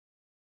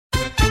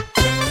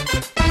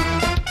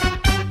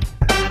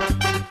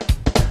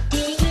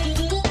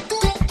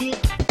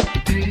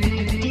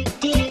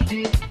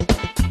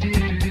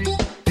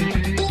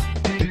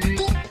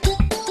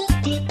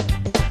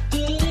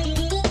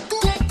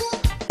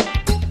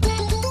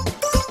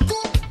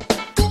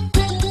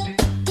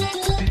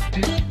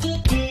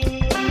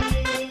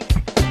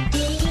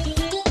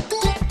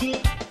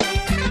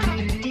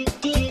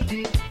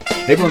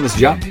Hey everyone, this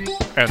is John.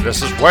 And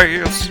this is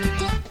Wes.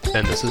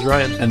 And this is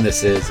Ryan. And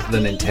this is the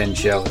Nintendo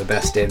Show, the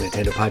best damn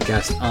Nintendo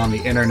podcast on the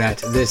internet.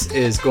 This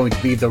is going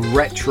to be the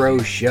retro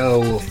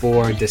show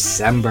for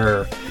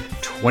December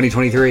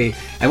 2023.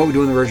 And what we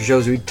do in the retro show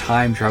is we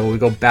time travel. We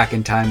go back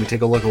in time. We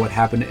take a look at what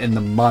happened in the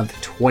month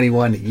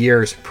 21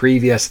 years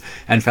previous.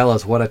 And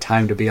fellas, what a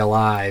time to be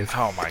alive.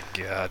 Oh my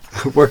god.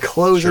 We're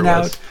closing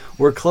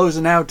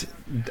out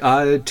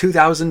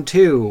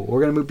 2002.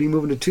 We're going to be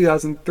moving to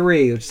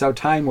 2003, which is how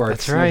time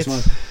works. That's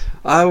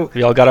right.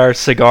 We all got our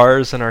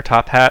cigars and our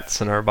top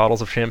hats and our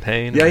bottles of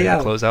champagne. Yeah.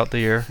 To close out the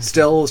year.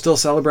 Still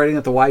celebrating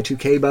that the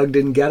Y2K bug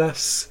didn't get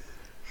us.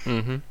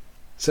 Mm-hmm.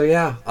 So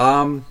yeah,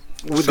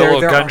 Still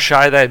a gun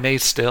shy that may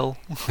still.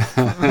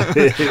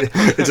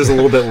 It's just a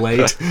little bit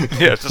late.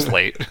 Yeah, it's just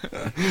late.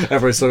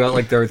 Everyone's still got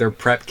like their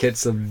prep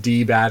kits of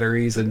D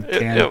batteries and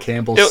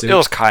Campbell soup. It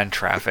was cotton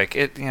traffic.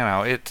 It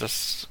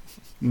just.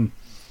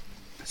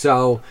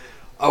 So,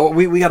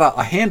 we got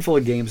a handful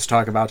of games to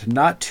talk about.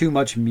 Not too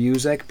much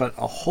music, but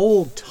a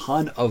whole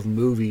ton of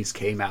movies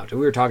came out. And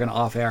we were talking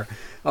off air.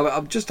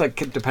 Just like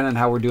depending on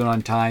how we're doing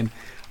on time,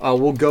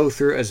 we'll go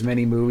through as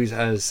many movies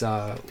as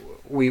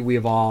we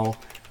have all,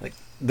 like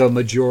the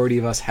majority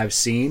of us have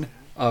seen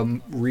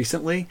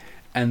recently.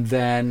 And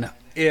then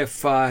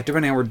if depending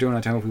on how we're doing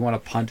on time, if we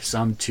want to punt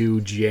some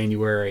to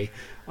January,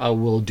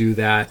 we'll do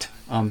that.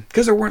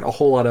 Because there weren't a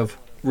whole lot of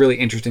really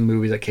interesting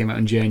movies that came out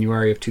in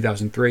January of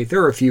 2003.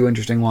 There were a few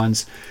interesting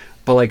ones,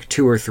 but like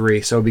 2 or 3,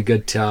 so it'd be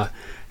good to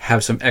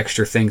have some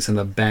extra things in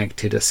the bank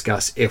to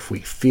discuss if we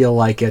feel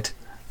like it.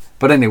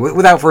 But anyway,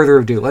 without further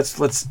ado,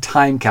 let's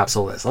time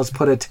capsule this. Let's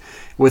put it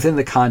within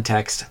the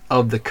context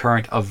of the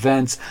current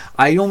events.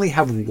 I only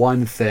have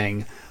one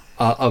thing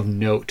of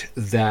note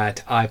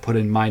that I put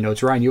in my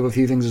notes. Ryan, you have a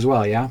few things as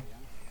well, yeah?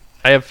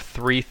 I have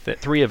three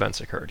events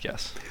occurred,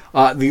 yes.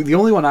 The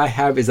only one I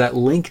have is that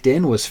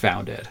LinkedIn was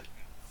founded.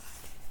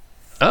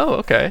 Oh,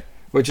 okay.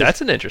 That's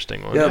an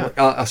interesting one. Yeah,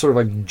 a sort of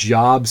a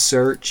job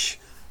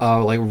search,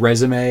 like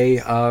resume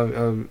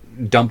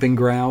dumping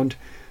ground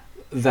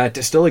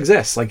that still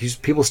exists. Like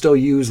people still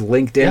use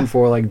LinkedIn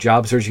for like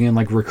job searching and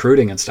like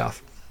recruiting and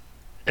stuff.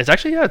 It's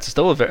actually it's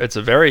still it's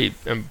a very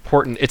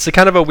important. It's a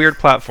kind of a weird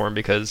platform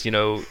because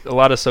a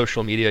lot of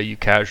social media you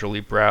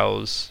casually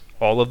browse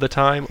all of the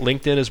time.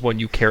 LinkedIn is one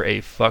you care a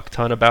fuck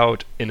ton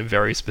about in a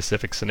very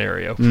specific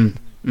scenario.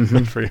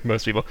 Mm-hmm. For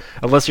most people,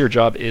 unless your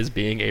job is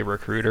being a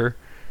recruiter.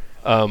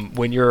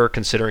 When you're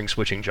considering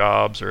switching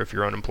jobs or if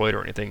you're unemployed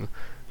or anything,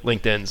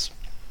 LinkedIn's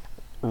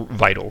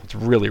vital. It's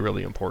really,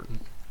 really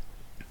important.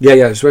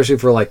 Yeah, especially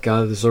for like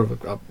the sort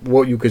of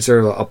what you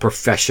consider a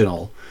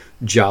professional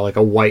job, like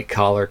a white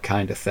collar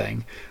kind of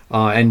thing.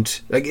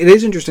 And like it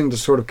is interesting to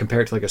sort of compare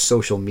it to like a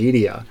social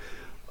media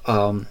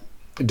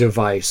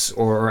device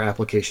or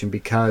application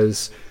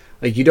because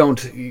like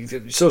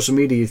social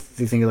media you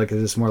think like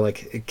this more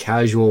like a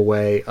casual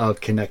way of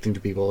connecting to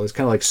people. It's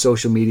kind of like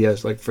social media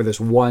is like for this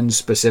one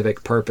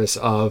specific purpose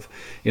of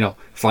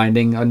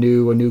finding a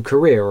new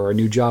career or a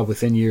new job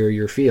within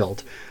your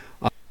field.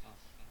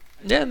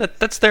 Yeah, and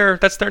that's their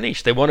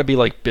niche. They want to be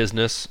like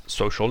business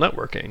social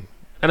networking,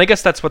 and I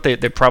guess that's what they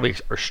probably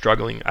are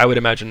struggling. I would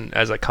imagine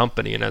as a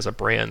company and as a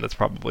brand, that's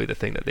probably the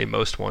thing that they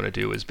most want to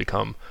do is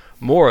become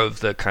more of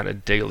the kind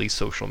of daily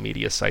social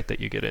media site that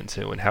you get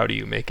into, and how do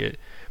you make it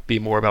be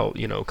more about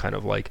kind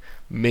of like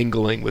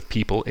mingling with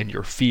people in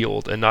your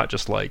field and not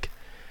just like,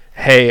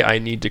 hey, I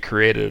need to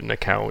create an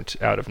account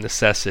out of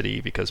necessity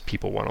because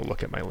people want to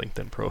look at my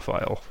LinkedIn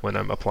profile when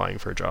I'm applying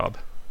for a job.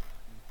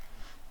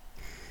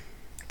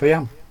 But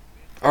yeah,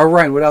 all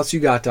right, what else you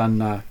got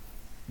on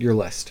your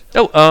list?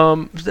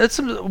 That's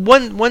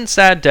one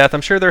sad death. I'm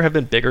sure there have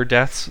been bigger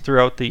deaths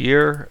throughout the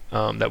year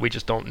that we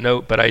just don't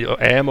note, but I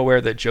am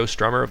aware that Joe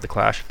Strummer of The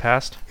Clash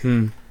passed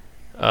in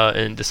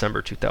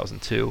December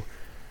 2002.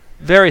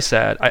 Very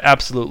sad. I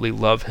absolutely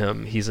love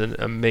him. He's an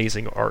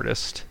amazing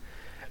artist.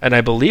 And I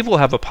believe we'll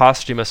have a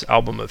posthumous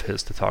album of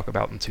his to talk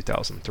about in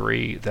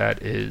 2003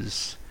 that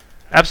is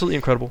absolutely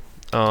incredible.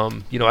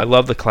 I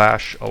love The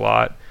Clash a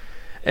lot.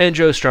 And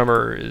Joe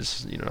Strummer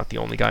is, not the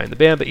only guy in the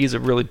band, but he's a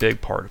really big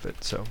part of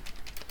it. So,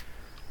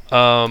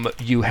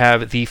 you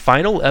have the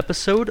final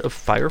episode of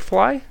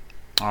Firefly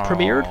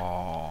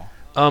premiered.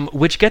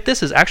 Which, get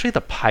this, is actually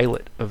the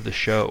pilot of the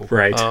show.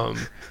 Right.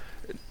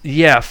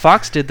 Yeah,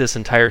 Fox did this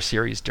entire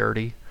series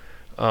dirty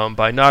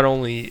by not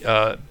only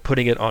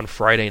putting it on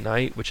Friday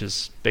night, which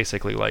is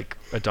basically like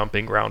a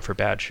dumping ground for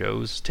bad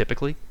shows,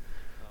 typically.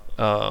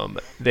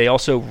 They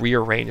also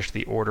rearranged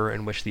the order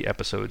in which the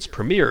episodes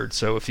premiered.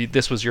 So if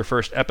this was your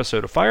first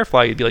episode of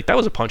Firefly, you'd be like, that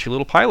was a punchy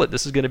little pilot.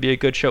 This is going to be a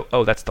good show.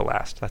 Oh, that's the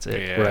last. That's it.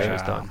 Yeah. The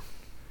show's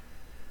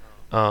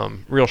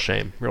done. Real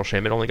shame.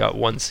 It only got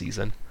one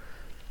season.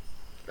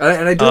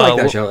 And I do like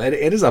that show.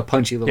 It is a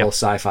punchy little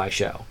sci-fi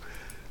show.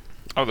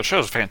 Oh, the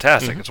show's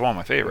fantastic. It's one of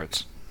my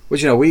favorites.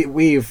 Which,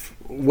 we've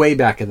way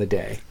back in the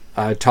day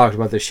talked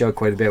about this show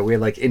quite a bit. We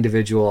had like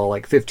individual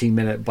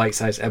 15-minute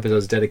bite-sized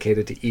episodes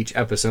dedicated to each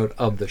episode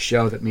of the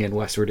show that me and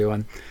Wes were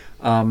doing.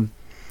 But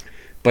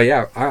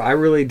yeah, I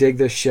really dig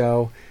this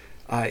show.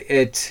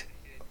 It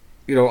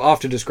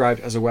often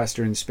described as a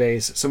Western in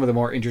space. Some of the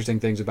more interesting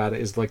things about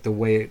it is like the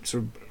way it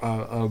sort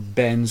of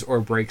bends or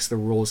breaks the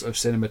rules of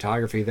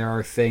cinematography. There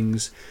are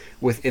things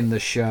within the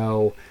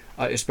show,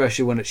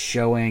 especially when it's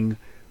showing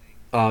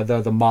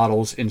the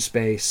models in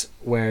space,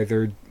 where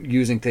they're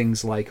using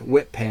things like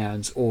whip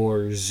pans or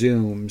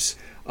zooms,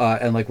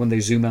 and like when they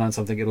zoom in on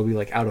something, it'll be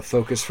like out of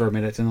focus for a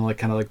minute, and then like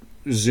kind of like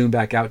zoom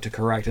back out to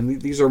correct.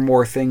 And these are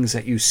more things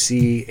that you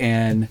see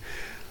in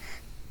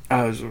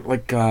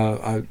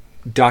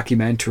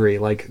documentary,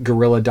 like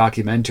guerrilla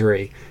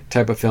documentary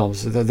type of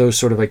films. Those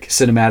sort of like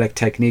cinematic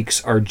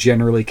techniques are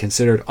generally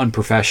considered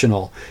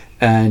unprofessional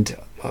and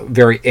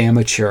very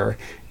amateur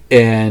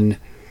in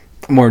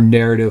more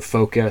narrative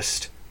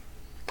focused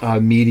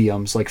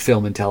mediums like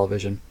film and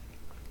television.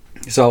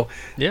 So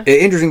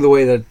interesting the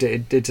way that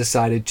it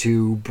decided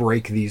to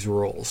break these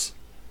rules.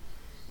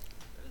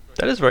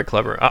 That is very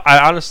clever.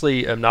 I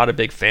honestly am not a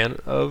big fan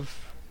of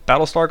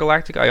Battlestar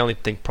Galactica. I only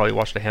think probably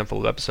watched a handful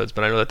of episodes,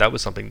 but I know that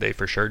was something they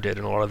for sure did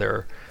in a lot of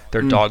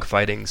their dog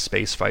fighting,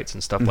 space fights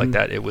and stuff like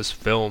that. It was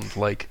filmed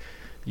like,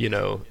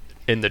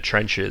 in the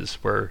trenches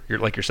where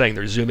you're saying,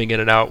 they're zooming in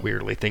and out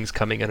weirdly, things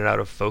coming in and out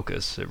of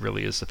focus. It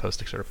really is supposed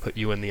to sort of put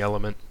you in the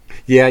element.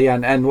 Yeah,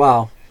 and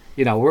well,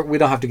 we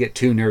don't have to get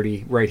too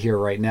nerdy right here,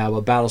 right now,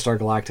 but Battlestar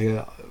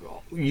Galactica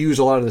used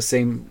a lot of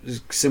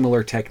the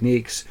similar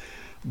techniques,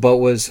 but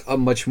was a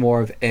much more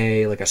of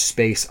a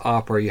space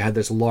opera. You had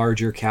this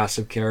larger cast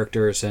of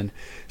characters, and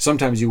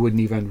sometimes you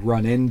wouldn't even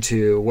run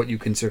into what you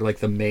consider like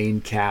the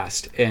main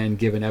cast in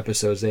given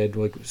episodes. They had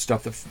like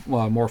stuff that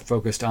more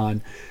focused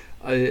on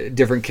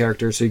different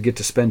characters, so you get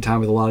to spend time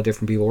with a lot of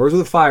different people. Whereas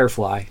with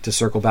Firefly, to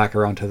circle back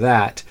around to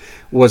that,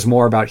 was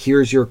more about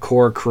here's your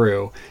core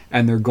crew,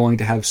 and they're going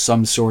to have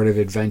some sort of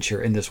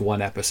adventure in this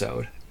one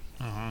episode.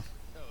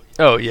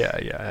 Oh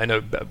yeah. I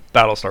know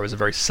Battlestar was a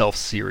very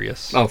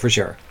self-serious. Oh, for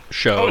sure.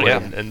 Show,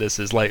 and this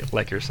is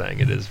like you're saying,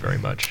 it is very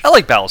much. I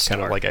like Battlestar.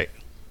 Kind of like a.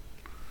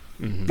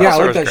 Yeah, I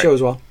like that show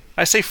as well.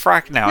 I say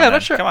frack now. Yeah, and I'm not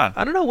then. sure. Come on.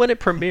 I don't know when it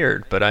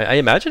premiered, but I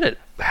imagine it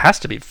has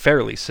to be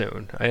fairly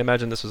soon. I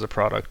imagine this was a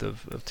product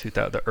of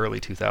the early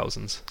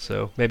 2000s.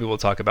 So maybe we'll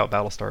talk about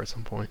Battlestar at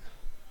some point.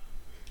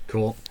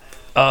 Cool.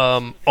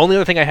 Only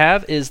other thing I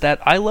have is that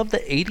I Love the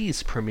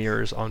 80s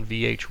premieres on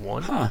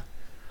VH1.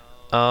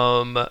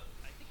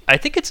 I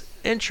think it's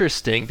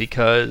interesting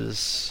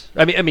because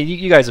I mean,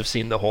 you guys have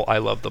seen the whole I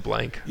Love the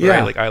Blank, right?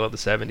 Yeah. Like I Love the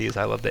 70s,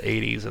 I Love the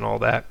 80s, and all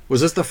that.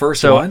 Was this the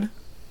first one?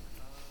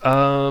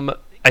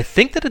 I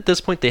think that at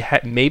this point they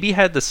maybe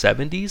had the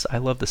 70s. I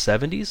Love the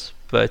 70s,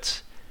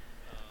 but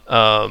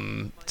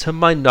to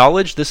my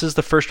knowledge, this is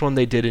the first one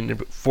they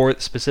did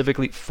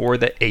specifically for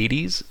the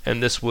 80s,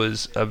 and this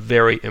was a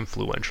very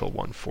influential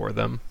one for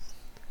them.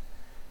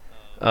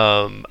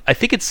 I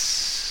think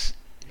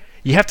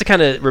you have to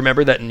kind of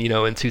remember that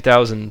in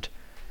 2000,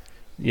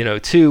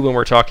 2, when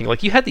we're talking,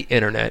 like, you had the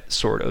internet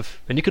sort of,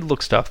 and you could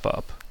look stuff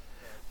up,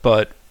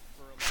 but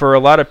for a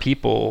lot of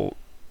people,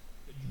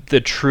 the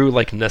true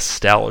like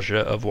nostalgia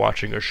of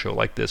watching a show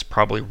like this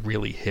probably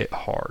really hit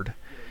hard.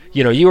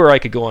 You or I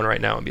could go on right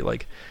now and be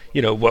like,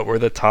 what were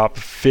the top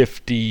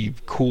 50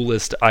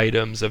 coolest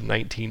items of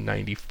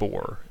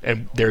 1994?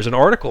 And there's an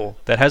article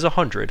that has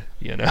 100.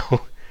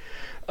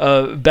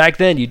 Back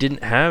then you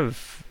didn't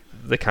have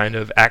the kind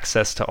of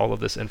access to all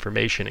of this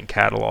information and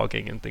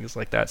cataloging and things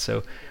like that.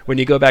 So when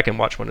you go back and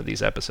watch one of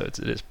these episodes,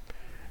 it is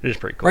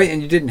pretty cool. Right,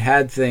 and you didn't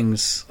have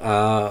things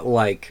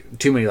like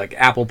too many like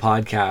Apple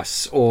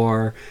Podcasts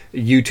or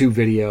YouTube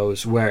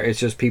videos where it's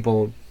just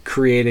people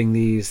creating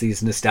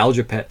these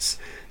nostalgia pits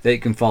that you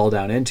can fall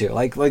down into.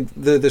 Like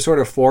the sort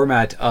of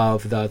format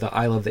of the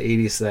I Love the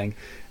 80s thing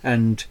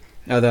and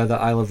the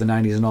I Love the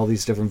 90s and all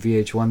these different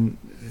VH1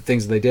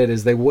 things that they did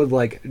is they would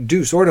like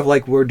do sort of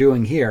like we're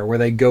doing here, where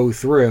they go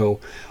through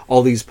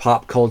all these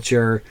pop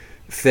culture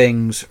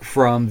things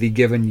from the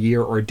given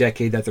year or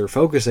decade that they're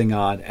focusing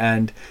on,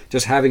 and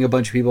just having a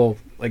bunch of people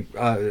like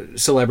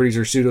celebrities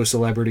or pseudo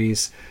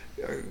celebrities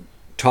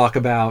talk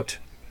about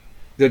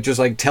that, just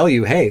like tell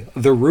you, hey,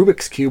 the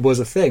Rubik's Cube was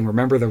a thing.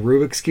 Remember the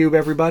Rubik's Cube,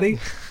 everybody?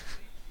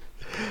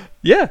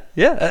 Yeah.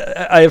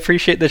 I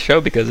appreciate this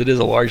show because it is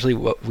largely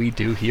what we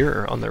do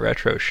here on the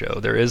Retro Show.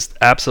 There is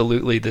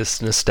absolutely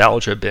this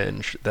nostalgia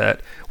binge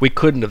that we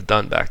couldn't have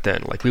done back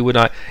then. Like, we would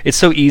not. It's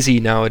so easy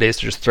nowadays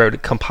to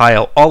just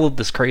compile all of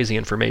this crazy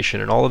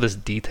information and all of this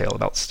detail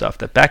about stuff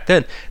that back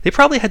then they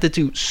probably had to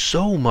do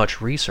so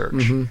much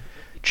research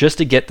just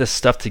to get this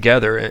stuff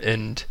together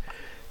and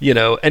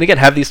and again,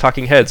 have these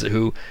talking heads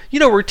who,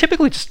 were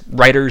typically just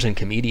writers and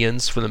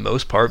comedians for the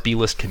most part,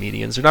 B-list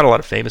comedians. There are not a lot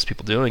of famous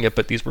people doing it,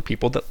 but these were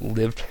people that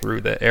lived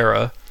through the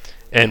era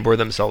and were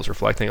themselves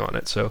reflecting on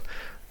it. So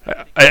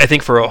I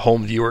think for a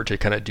home viewer to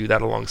kind of do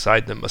that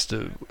alongside them must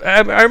have...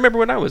 I remember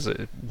when I was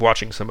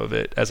watching some of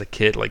it as a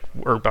kid,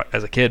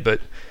 but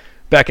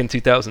back in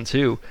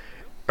 2002,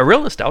 a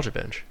real nostalgia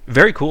binge.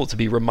 Very cool to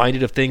be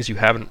reminded of things you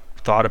haven't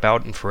thought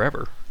about in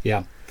forever.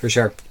 Yeah, for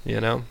sure.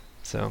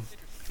 So...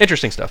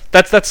 interesting stuff.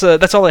 That's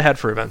all I had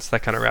for events.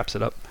 That kind of wraps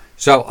it up.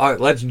 So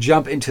let's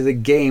jump into the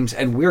games,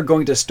 and we're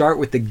going to start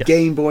with the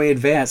Game Boy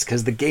Advance,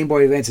 because the Game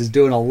Boy Advance is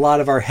doing a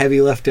lot of our heavy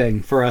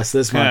lifting for us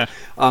this month.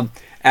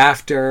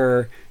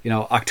 After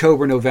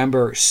October,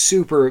 November,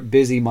 super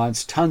busy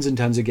months, tons and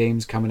tons of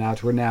games coming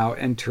out. We're now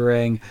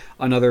entering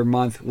another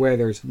month where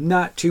there's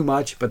not too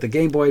much, but the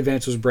Game Boy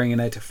Advance was bringing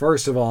it.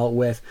 First of all,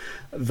 with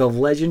The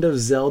Legend of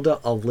Zelda: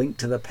 A Link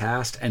to the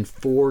Past and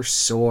Four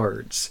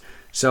Swords.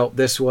 So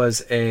this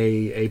was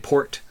a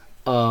port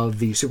of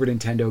the Super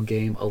Nintendo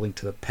game A Link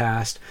to the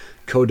Past,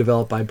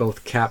 co-developed by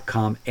both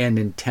Capcom and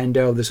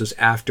Nintendo. This was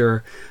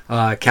after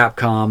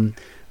Capcom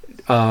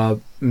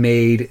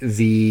made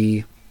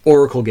the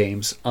Oracle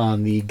games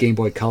on the Game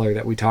Boy Color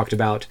that we talked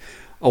about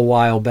a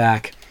while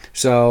back.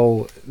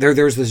 So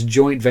there's this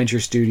joint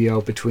venture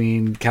studio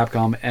between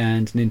Capcom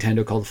and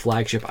Nintendo called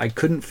Flagship. I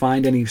couldn't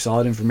find any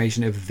solid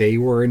information if they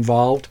were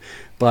involved,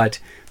 but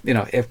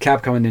if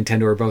Capcom and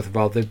Nintendo are both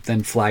involved,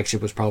 then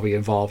Flagship was probably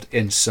involved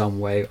in some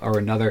way or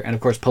another, and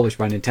of course published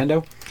by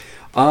Nintendo.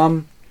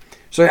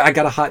 So I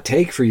got a hot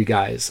take for you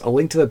guys. A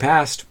Link to the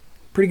Past,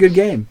 pretty good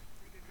game.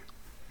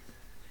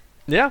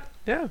 Yeah,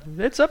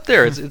 it's up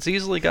there. It's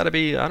easily got to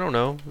be, I don't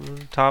know,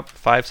 top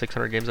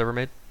 500-600 games ever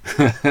made.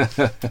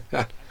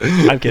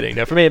 I'm kidding.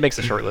 No, for me, it makes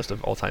a short list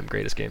of all-time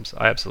greatest games.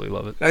 I absolutely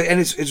love it. And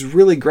it's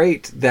really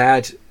great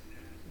that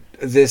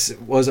this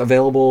was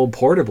available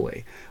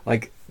portably.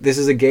 Like, this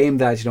is a game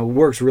that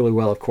works really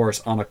well, of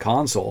course, on a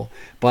console,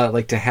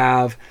 but to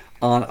have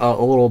on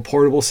a little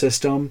portable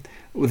system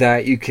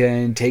that you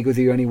can take with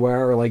you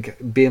anywhere, or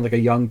being a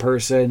young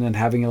person and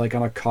having it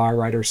on a car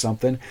ride or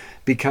something,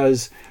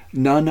 because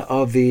none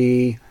of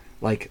the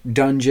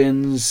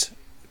dungeons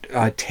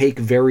take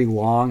very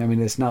long. I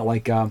mean, it's not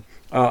like a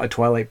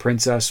Twilight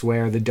Princess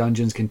where the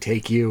dungeons can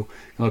take you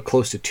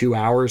close to 2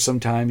 hours.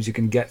 Sometimes you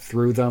can get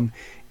through them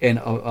in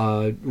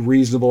a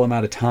reasonable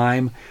amount of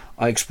time.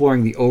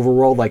 Exploring the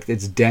overworld,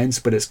 it's dense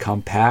but it's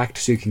compact,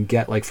 so you can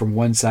get from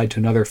one side to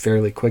another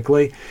fairly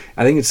quickly.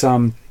 I think it's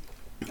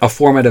a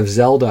format of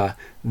Zelda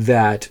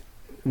that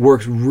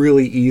works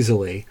really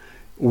easily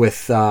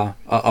with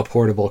a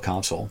portable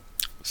console.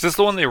 Is this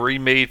the one they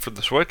remade for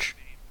the Switch?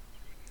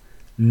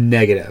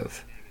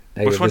 Negative.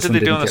 Which one did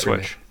they do on the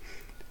Switch?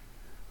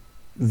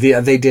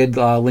 They did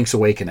Link's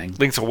Awakening.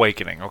 Link's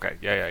Awakening, okay.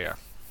 Yeah.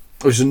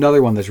 Which is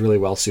another one that's really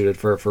well suited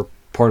for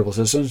portable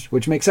systems,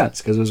 which makes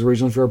sense because it was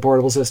originally for a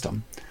portable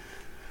system.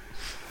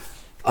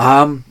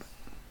 But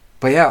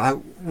yeah,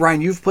 Ryan,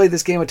 you've played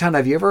this game a ton.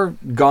 Have you ever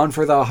gone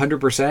for the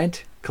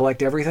 100%,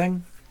 collect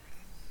everything?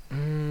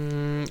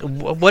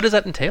 What does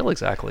that entail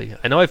exactly?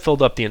 I know I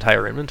filled up the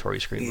entire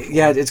inventory screen before.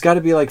 Yeah, it's got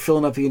to be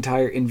filling up the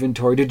entire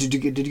inventory. Did you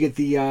get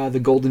the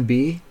golden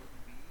bee?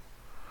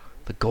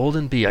 The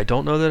golden bee. I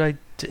don't know that I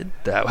did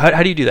that.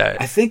 How do you do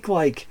that? I think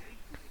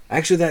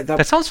actually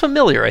that sounds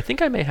familiar. I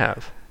think I may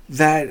have.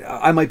 That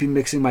I might be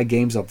mixing my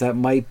games up. That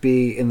might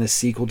be in the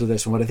sequel to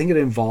this one. But I think it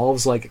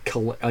involves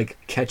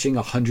catching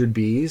 100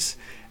 bees,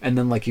 and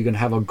then you can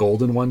have a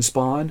golden one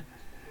spawn.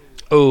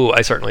 Oh,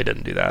 I certainly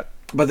didn't do that.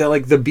 But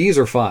the bees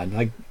are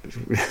fun.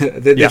 It's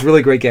a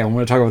really great game. I'm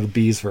going to talk about the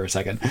bees for a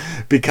second,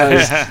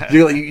 because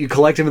you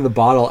collect them in the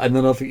bottle, and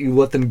then if you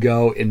let them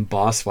go in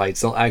boss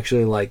fights, they'll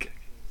actually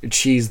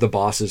cheese the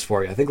bosses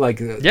for you. I think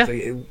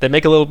they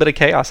make a little bit of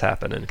chaos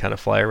happen and kind of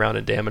fly around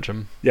and damage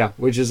them. Yeah,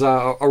 which is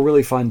a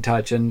really fun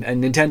touch, and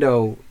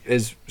Nintendo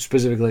is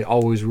specifically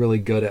always really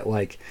good at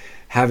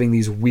having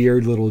these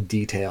weird little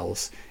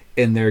details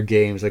in their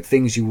games,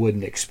 things you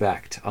wouldn't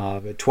expect.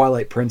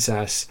 Twilight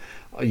Princess,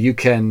 you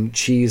can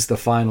cheese the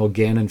final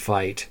Ganon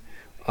fight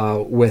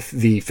with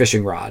the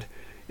fishing rod.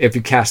 If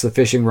you cast the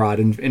fishing rod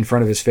in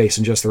front of his face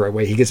in just the right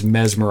way, he gets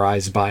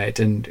mesmerized by it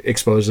and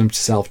exposes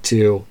himself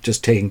to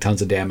just taking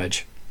tons of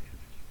damage.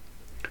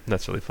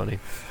 That's really funny.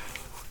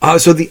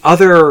 So the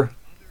other...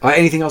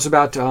 anything else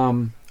about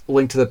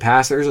Link to the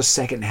Past? There's a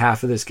second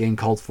half of this game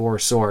called Four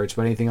Swords,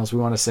 but anything else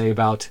we want to say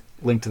about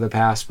Link to the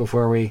Past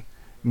before we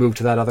move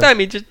to that other... I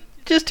mean,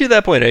 just to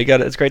that point,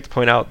 it's great to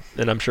point out,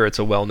 and I'm sure it's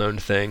a well-known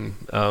thing,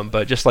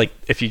 but just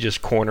if you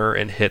just corner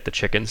and hit the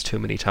chickens too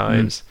many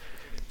times...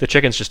 The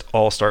chickens just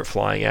all start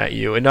flying at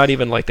you, and not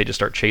even they just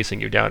start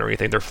chasing you down or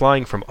anything. They're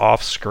flying from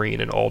off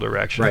screen in all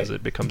directions. Right.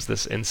 It becomes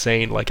this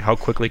insane, how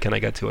quickly can I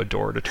get to a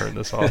door to turn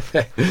this off?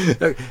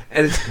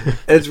 And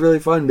it's really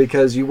fun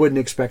because you wouldn't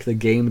expect the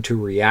game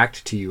to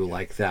react to you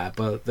like that,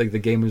 but the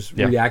game is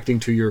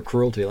reacting to your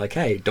cruelty.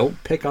 Hey,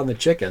 don't pick on the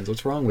chickens.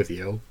 What's wrong with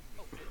you?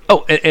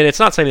 Oh, and it's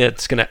not something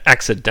that's going to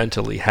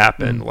accidentally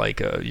happen.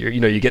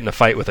 You get in a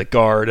fight with a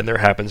guard and there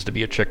happens to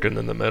be a chicken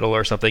in the middle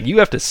or something. You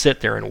have to sit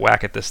there and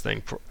whack at this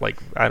thing for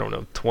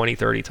 20,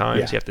 30 times.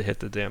 Yeah. You have to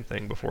hit the damn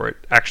thing before it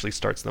actually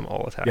starts them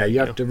all attacking. Yeah, you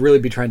have to really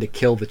be trying to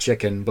kill the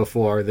chicken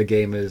before the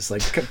game is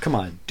come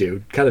on,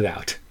 dude, cut it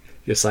out,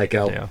 you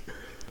psycho. Yeah.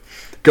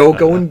 Go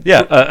and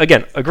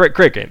again, a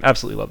great game.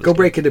 Absolutely love this. Go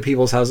break into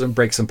people's houses and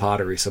break some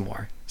pottery some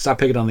more. Stop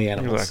picking on the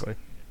animals. Exactly.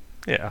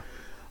 Yeah.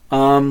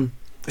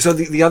 So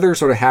the other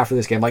sort of half of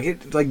this game,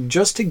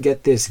 just to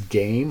get this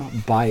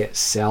game by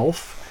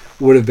itself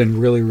would have been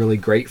really, really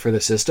great for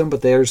the system. But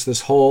there's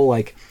this whole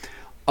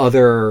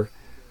other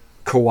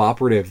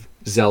cooperative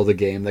Zelda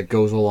game that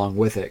goes along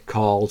with it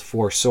called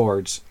Four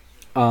Swords.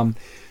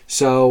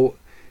 So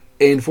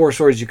in Four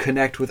Swords, you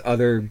connect with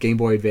other Game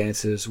Boy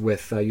Advances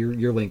with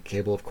your Link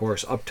cable, of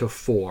course, up to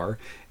 4,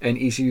 and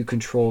each of you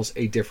controls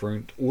a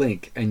different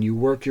Link, and you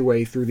work your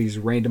way through these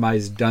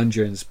randomized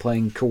dungeons,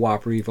 playing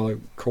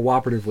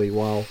cooperatively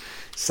while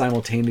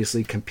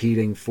simultaneously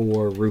competing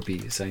for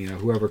rupees. And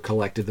whoever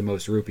collected the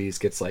most rupees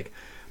gets like,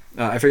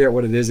 I forget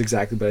what it is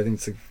exactly, but I think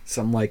it's like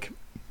something like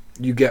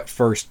you get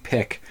first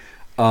pick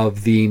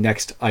of the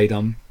next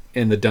item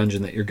in the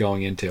dungeon that you're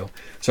going into.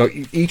 So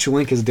each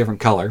Link is a different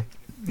color.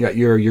 You got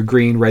your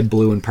green, red,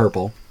 blue, and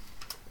purple.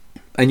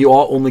 And you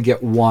all only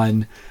get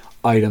one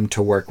item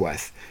to work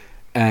with.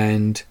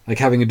 And like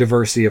having a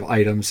diversity of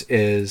items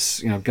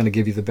is, going to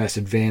give you the best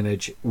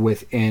advantage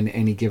within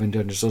any given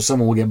dungeon. So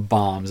someone will get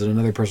bombs, and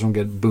another person will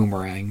get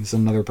boomerangs,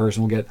 and another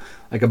person will get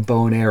like a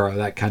bow and arrow,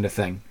 that kind of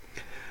thing.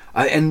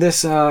 And this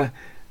sort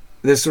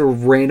of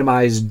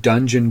randomized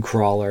dungeon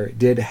crawler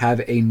did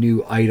have a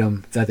new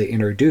item that they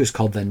introduced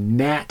called the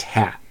Nat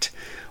Hat,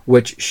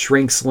 which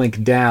shrinks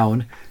Link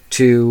down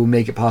to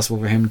make it possible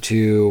for him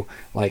to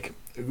like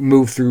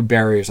move through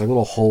barriers, like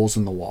little holes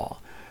in the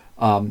wall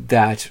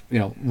that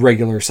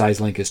regular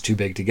size Link is too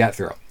big to get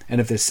through.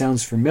 And if this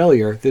sounds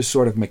familiar, this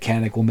sort of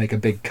mechanic will make a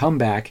big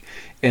comeback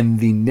in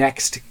the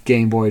next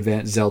Game Boy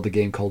Advance Zelda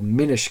game called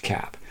Minish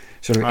Cap.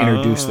 Sort of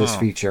introduce this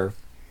feature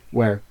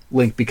where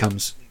Link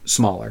becomes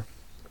smaller.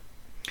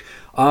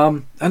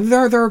 And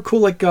there are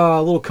cool like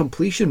little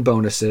completion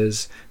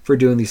bonuses for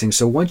doing these things.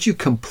 So once you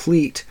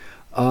complete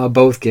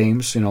both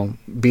games,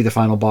 be the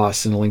final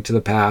boss in A Link to the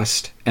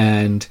Past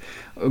and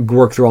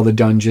work through all the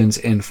dungeons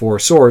in Four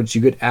Swords,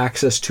 you get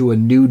access to a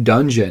new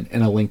dungeon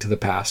in A Link to the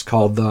Past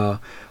called the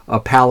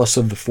Palace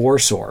of the Four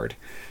Sword.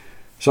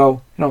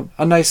 So,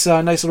 a nice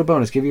little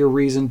bonus. Give you a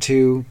reason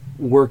to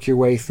work your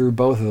way through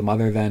both of them,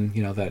 other than,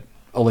 that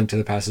A Link to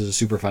the Past is a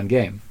super fun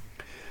game.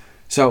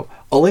 So,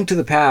 A Link to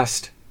the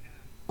Past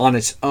on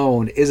its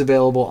own is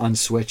available on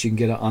Switch. You can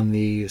get it on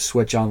the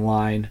Switch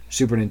Online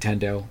Super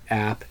Nintendo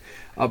app.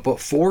 But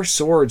Four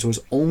Swords was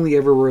only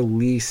ever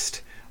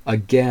released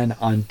again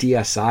on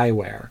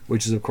DSiWare,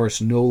 which is, of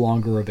course, no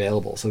longer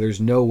available. So there's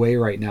no way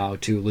right now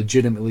to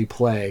legitimately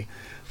play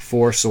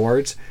Four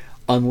Swords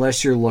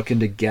unless you're looking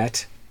to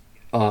get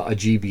a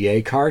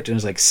GBA cart, and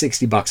it's like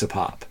 $60 a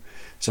pop.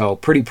 So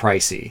pretty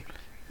pricey.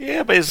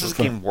 Yeah, but is this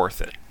game worth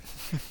it?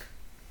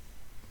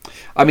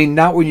 I mean,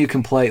 not when you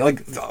can play.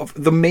 Like,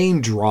 the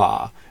main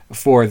draw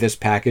for this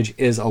package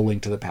is A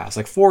Link to the Past.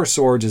 Like, Four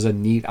Swords is a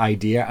neat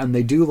idea, and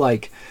they do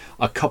like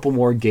a couple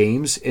more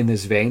games in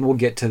this vein. We'll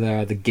get to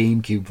the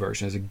GameCube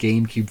version. There's a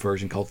GameCube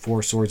version called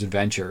Four Swords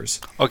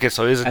Adventures. Okay,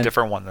 so it is a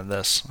different one than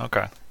this.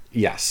 Okay.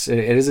 Yes, it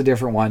is a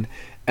different one.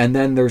 And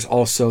then there's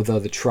also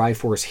the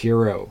Triforce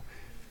Hero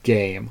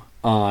game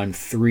on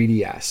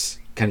 3DS.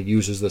 Kind of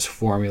uses this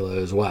formula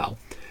as well.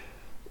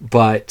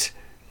 But,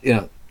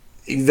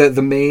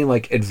 the main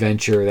like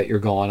adventure that you're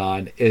going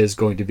on is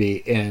going to be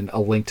in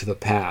A Link to the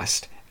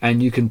Past,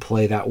 and you can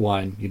play that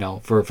one,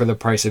 for the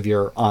price of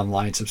your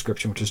online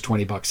subscription, which is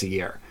 $20 a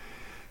year.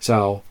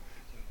 So,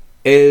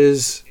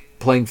 is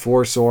playing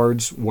Four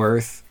Swords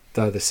worth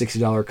the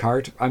 $60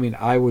 cart? I mean,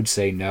 I would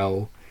say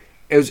no.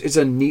 It's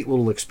a neat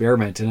little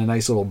experiment and a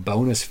nice little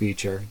bonus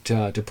feature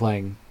to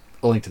playing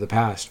A Link to the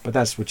Past, but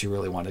that's what you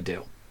really want to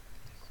do.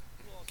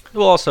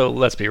 Well, also,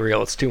 let's be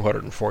real, it's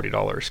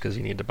 $240 because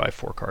you need to buy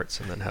 4 carts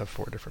and then have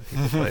 4 different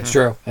people play. It's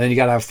true. And then you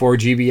got to have 4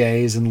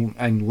 GBAs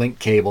and link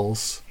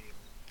cables.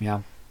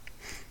 Yeah.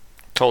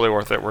 Totally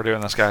worth it. We're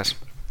doing this, guys.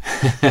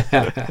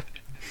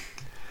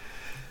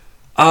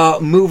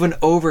 Moving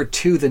over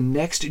to the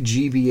next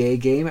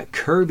GBA game,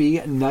 Kirby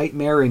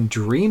Nightmare in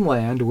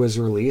Dreamland was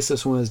released.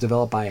 This one was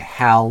developed by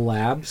HAL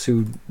Labs,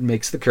 who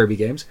makes the Kirby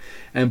games,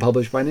 and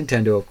published by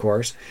Nintendo, of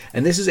course.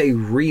 And this is a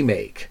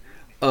remake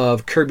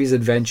of Kirby's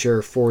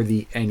Adventure for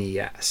the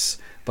NES,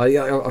 but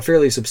a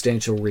fairly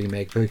substantial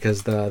remake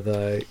because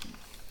the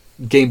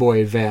Game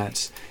Boy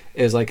Advance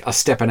is like a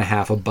step and a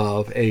half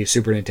above a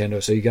Super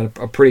Nintendo, so you got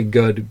a pretty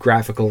good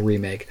graphical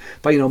remake.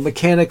 But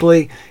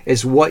mechanically,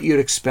 it's what you'd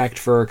expect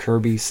for a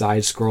Kirby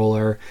side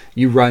scroller.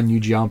 You run,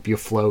 you jump, you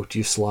float,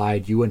 you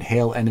slide, you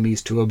inhale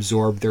enemies to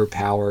absorb their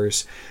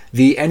powers.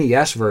 The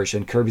NES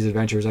version, Kirby's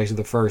Adventure, is actually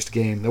the first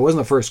game. It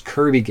wasn't the first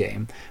Kirby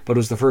game, but it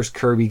was the first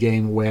Kirby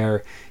game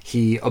where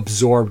he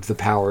absorbed the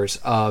powers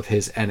of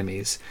his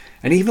enemies.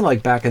 And even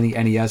like back in the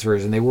NES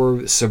version, they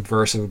were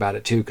subversive about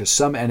it too, because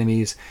some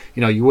enemies,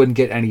 you wouldn't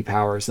get any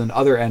powers. Then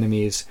other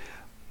enemies,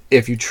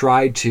 if you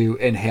tried to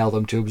inhale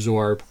them to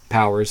absorb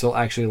powers, they'll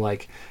actually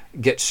like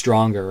get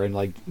stronger and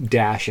like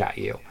dash at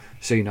you.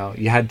 So,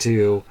 you had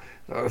to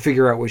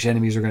figure out which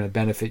enemies are going to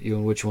benefit you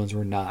and which ones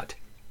were not.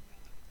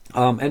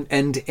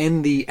 And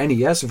in the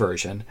NES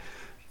version,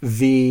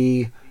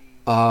 the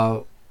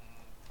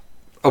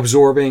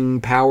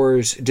absorbing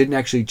powers didn't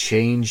actually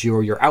change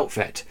your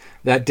outfit.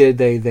 That did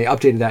they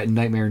updated that in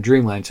Nightmare in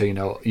Dreamland, so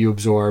you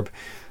absorb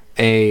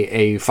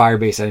a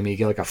fire-based enemy, you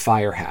get like a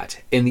fire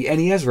hat. In the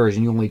NES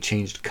version, you only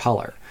changed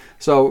color.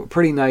 So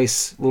pretty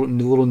nice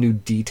little new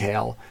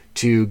detail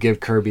to give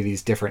Kirby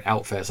these different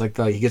outfits. Like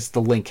he gets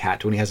the Link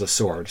hat when he has a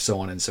sword, so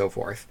on and so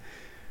forth.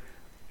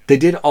 They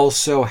did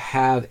also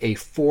have a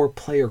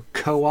 4-player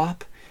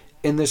co-op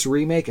in this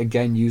remake,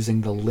 again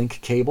using the Link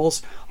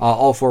cables.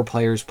 All 4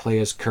 players play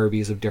as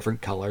Kirby's of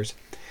different colors.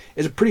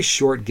 It's a pretty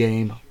short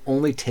game,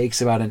 only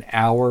takes about an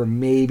hour,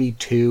 maybe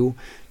 2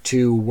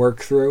 to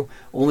work through.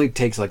 Only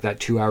takes like that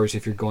 2 hours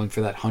if you're going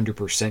for that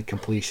 100%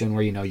 completion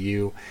where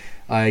you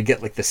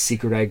get like the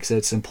secret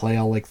exits and play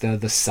all like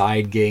the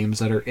side games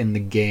that are in the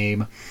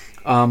game.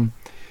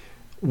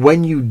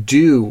 When you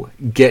do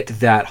get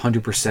that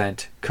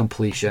 100%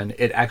 completion,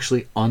 it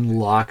actually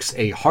unlocks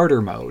a harder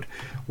mode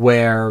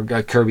where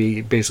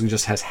Kirby basically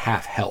just has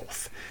half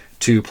health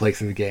to play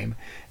through the game.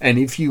 And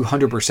if you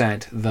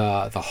 100%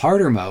 the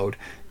harder mode,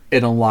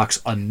 it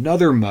unlocks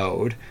another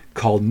mode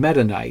called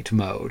Meta Knight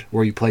mode,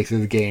 where you play through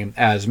the game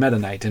as Meta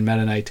Knight. And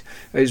Meta Knight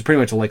is pretty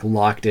much like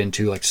locked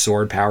into like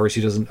sword powers.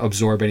 He doesn't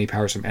absorb any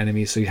powers from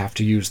enemies, so you have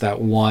to use that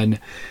one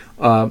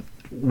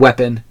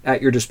weapon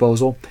at your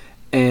disposal.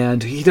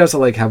 And he does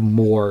like have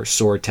more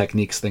sword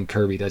techniques than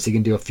Kirby does. He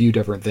can do a few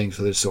different things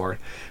with his sword.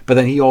 But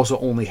then he also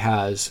only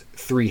has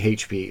 3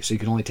 HP, so you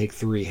can only take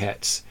 3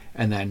 hits,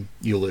 and then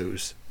you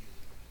lose.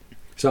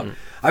 So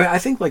I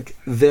think like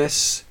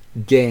this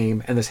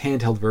game and this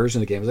handheld version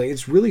of the game,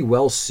 it's really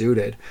well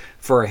suited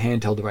for a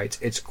handheld device.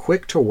 It's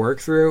quick to work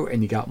through,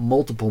 and you got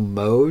multiple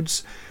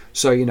modes.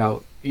 So,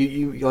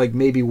 you like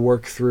maybe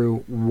work through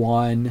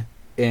one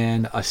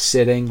in a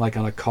sitting, like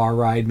on a car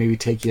ride, maybe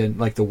take you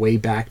like the way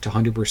back to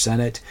 100%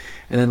 it,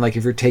 and then like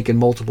if you're taking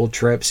multiple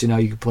trips,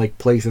 you could like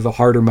play through the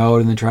harder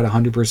mode and then try to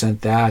 100%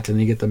 that, and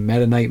then you get the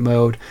Meta Knight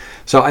mode.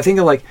 So I think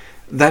like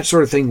that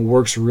sort of thing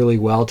works really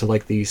well to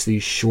like these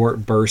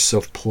short bursts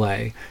of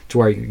play, to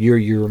where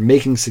you're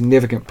making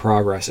significant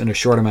progress in a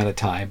short amount of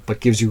time,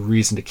 but gives you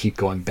reason to keep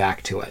going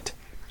back to it.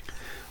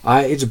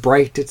 It's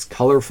bright, it's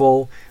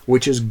colorful,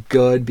 which is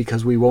good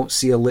because we won't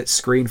see a lit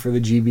screen for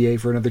the GBA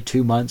for another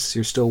 2 months.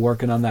 You're still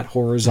working on that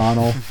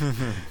horizontal,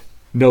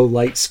 no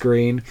light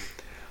screen.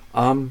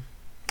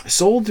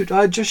 Sold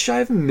just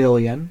shy of 1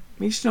 million.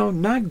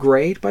 Not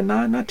great, but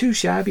not too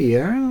shabby.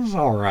 It's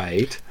all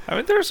right. I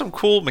mean, there's some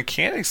cool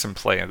mechanics in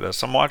play in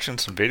this. I'm watching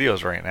some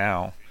videos right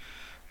now.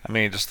 I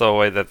mean, just the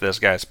way that this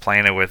guy's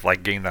playing it with,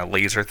 like, getting that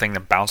laser thing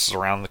that bounces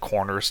around the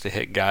corners to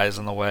hit guys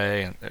in the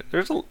way. And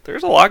there's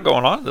a lot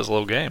going on in this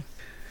little game.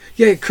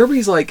 Yeah,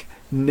 Kirby's, like,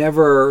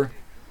 never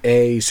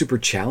a super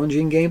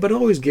challenging game, but it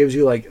always gives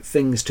you, like,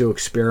 things to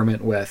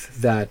experiment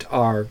with that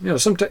are,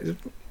 sometimes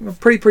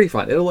pretty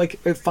fun.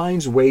 It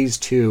finds ways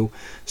to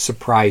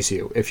surprise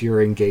you if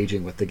you're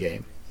engaging with the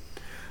game.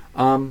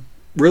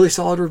 Really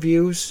solid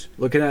reviews.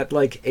 Looking at,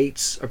 like,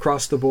 8s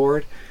across the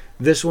board.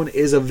 This one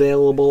is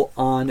available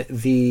on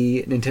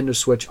the Nintendo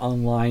Switch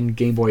Online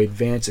Game Boy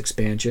Advance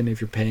expansion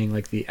if you're paying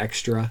like the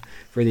extra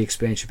for the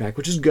expansion pack,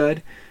 which is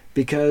good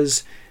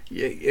because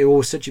it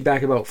will set you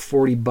back about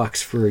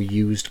 $40 for a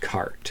used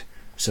cart.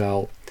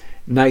 So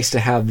nice to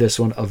have this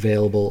one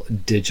available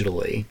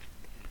digitally.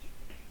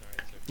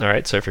 All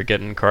right, so if you're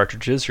getting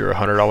cartridges, you're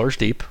 $100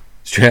 deep.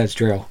 That's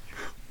true.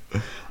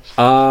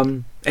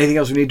 Anything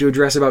else we need to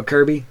address about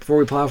Kirby before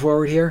we plow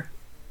forward here?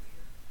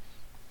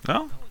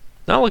 No,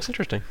 it looks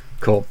interesting.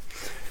 Cool.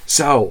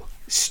 So,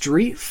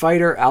 Street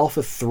Fighter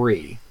Alpha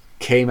 3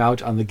 came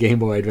out on the Game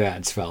Boy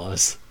Advance,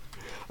 fellas.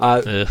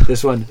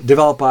 This one,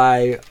 developed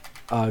by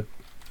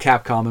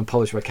Capcom and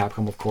published by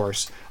Capcom, of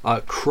course.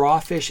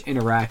 Crawfish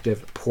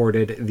Interactive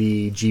ported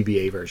the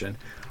GBA version.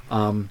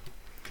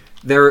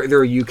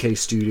 They're a UK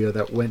studio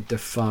that went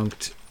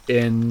defunct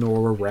in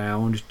or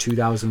around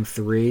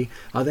 2003.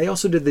 They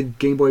also did the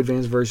Game Boy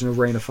Advance version of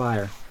Reign of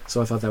Fire,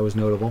 so I thought that was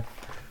notable.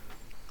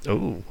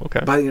 Oh,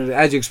 okay. But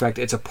as you expect,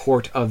 it's a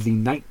port of the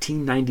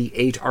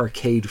 1998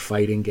 arcade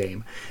fighting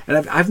game.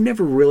 And I've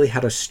never really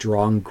had a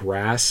strong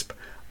grasp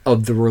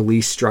of the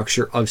release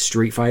structure of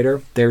Street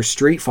Fighter. There's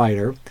Street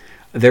Fighter,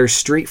 there's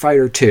Street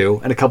Fighter 2,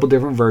 and a couple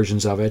different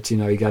versions of it.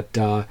 You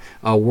got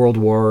World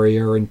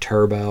Warrior and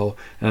Turbo,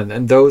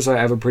 and those I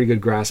have a pretty good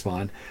grasp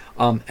on.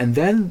 And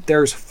then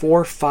there's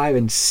 4, 5,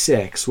 and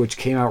 6, which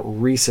came out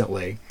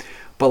recently.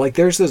 But like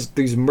there's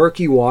these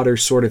murky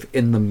waters sort of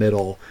in the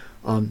middle.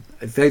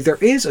 There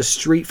is a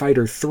Street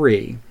Fighter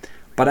 3,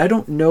 but I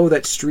don't know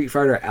that Street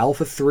Fighter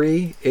Alpha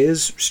 3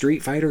 is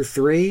Street Fighter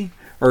 3,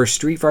 or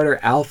Street Fighter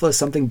Alpha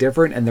something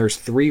different, and there's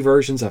 3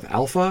 versions of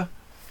Alpha?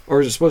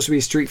 Or is it supposed to be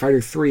Street Fighter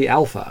 3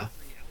 Alpha?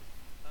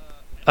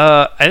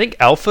 I think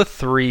Alpha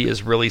 3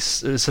 is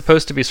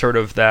supposed to be sort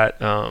of that,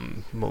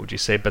 what would you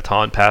say,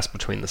 baton pass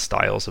between the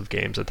styles of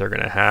games that they're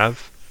going to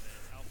have.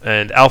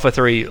 And Alpha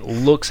 3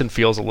 looks and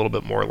feels a little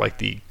bit more like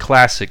the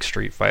classic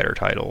Street Fighter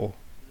title.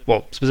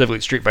 Well,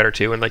 specifically Street Fighter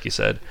 2, and like you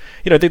said,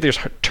 I think there's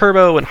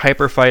Turbo and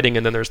Hyper Fighting,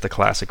 and then there's the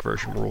classic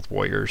version, World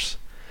Warriors.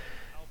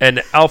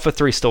 And Alpha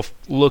 3 still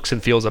looks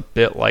and feels a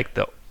bit like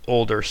the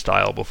older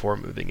style before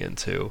moving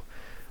into,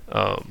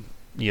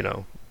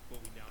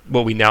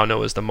 what we now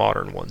know as the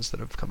modern ones that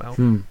have come out.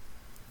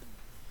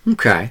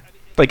 Okay.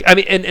 Like, I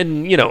mean,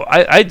 and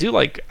I do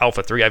like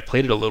Alpha 3. I've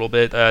played it a little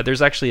bit.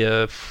 There's actually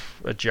a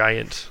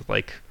giant,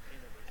 like,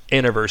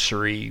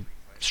 anniversary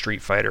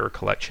Street Fighter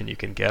collection you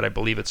can get. I'm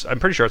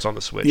pretty sure it's on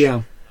the Switch.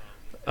 Yeah.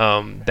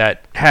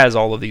 That has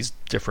all of these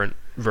different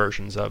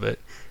versions of it.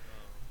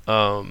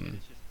 And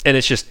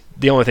it's just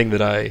the only thing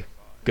that I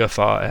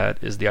guffaw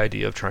at is the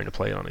idea of trying to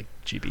play it on a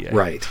GBA.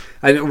 Right.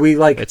 And we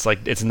it's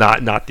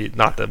not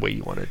the way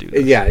you want to do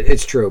this. Yeah,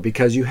 it's true,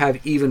 because you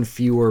have even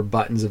fewer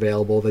buttons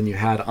available than you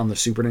had on the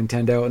Super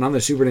Nintendo. And on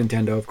the Super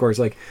Nintendo, of course,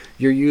 like,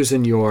 you're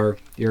using your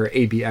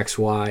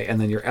ABXY and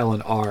then your L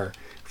and R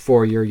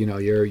for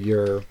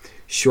your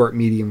short,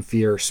 medium,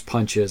 fierce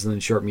punches and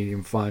then short,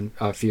 medium,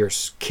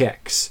 fierce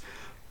kicks.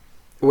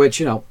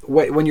 Which,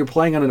 when you're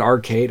playing on an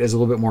arcade is a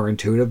little bit more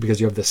intuitive because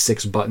you have the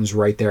 6 buttons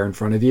right there in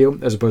front of you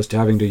as opposed to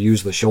having to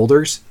use the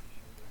shoulders.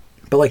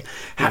 But, like,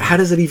 how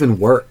does it even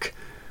work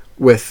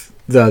with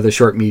the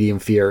short, medium,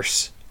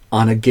 fierce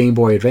on a Game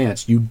Boy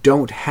Advance? You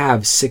don't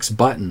have 6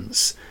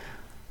 buttons.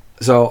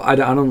 So I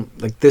don't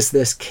like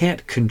this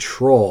can't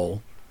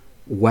control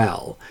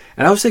well.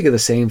 And I was thinking the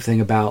same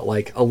thing about,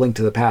 like, A Link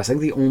to the Past. I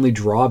think the only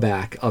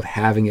drawback of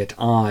having it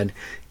on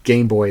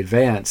Game Boy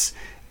Advance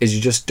is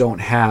you just don't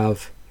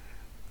have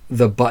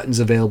the buttons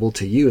available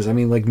to use. I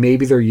mean, like,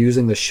 maybe they're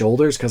using the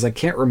shoulders, because I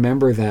can't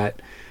remember that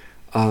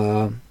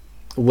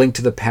Link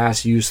to the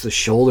Past used the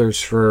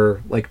shoulders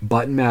for, like,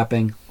 button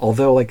mapping.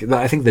 Although, like,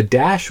 I think the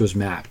dash was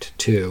mapped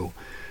to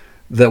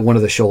one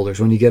of the shoulders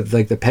when you get,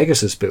 like, the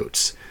Pegasus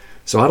boots.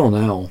 So I don't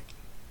know.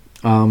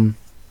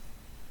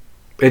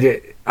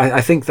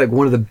 I think, like,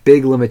 one of the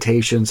big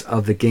limitations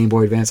of the Game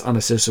Boy Advance on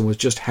a system was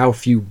just how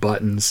few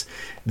buttons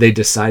they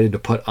decided to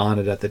put on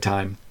it at the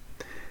time.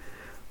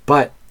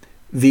 But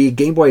the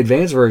Game Boy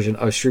Advance version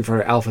of Street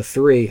Fighter Alpha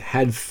 3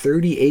 had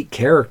 38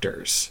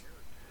 characters,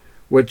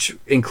 which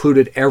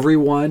included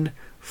everyone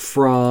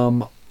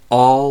from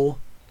all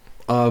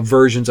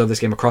versions of this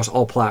game, across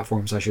all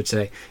platforms, I should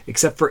say,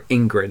 except for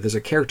Ingrid. There's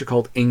a character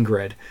called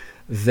Ingrid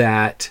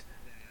that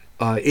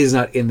is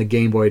not in the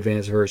Game Boy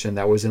Advance version.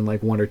 That was in,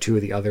 like, 1 or 2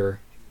 of the other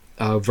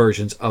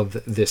versions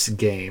of this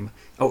game.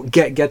 Oh,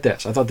 get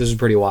this. I thought this was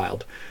pretty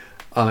wild.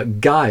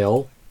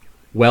 Guile,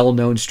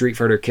 well-known Street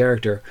Fighter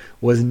character,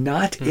 was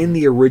not in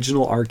the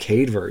original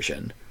arcade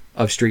version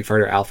of Street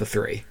Fighter Alpha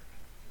 3.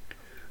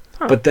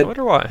 Huh, but I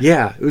wonder why.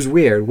 Yeah, it was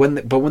weird.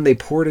 But when they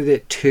ported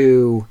it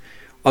to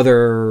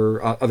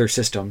other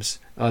systems,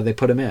 they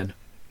put him in.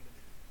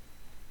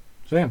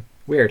 So yeah,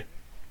 weird.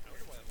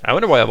 I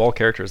wonder why of all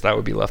characters that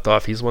would be left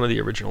off. He's one of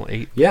the original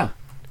 8. Yeah,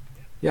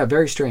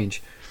 very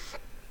strange.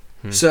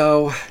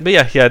 So, but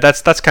yeah,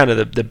 that's kind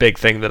of the big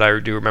thing that I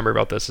do remember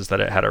about this is that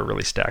it had a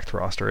really stacked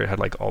roster. It had,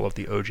 like, all of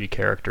the OG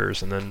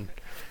characters, and then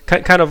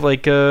kind of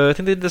like I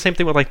think they did the same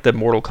thing with, like, the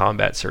Mortal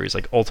Kombat series.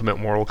 Like, Ultimate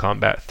Mortal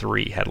Kombat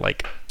 3 had,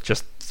 like,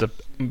 just a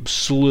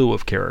slew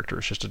of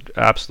characters, just an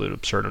absolute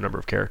absurd number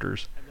of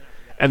characters.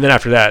 And then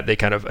after that, they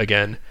kind of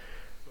again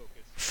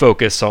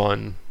focus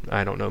on,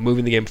 I don't know,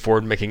 moving the game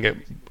forward,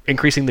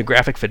 increasing the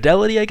graphic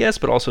fidelity, I guess,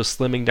 but also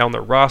slimming down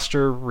the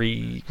roster,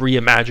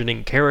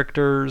 reimagining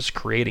characters,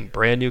 creating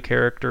brand new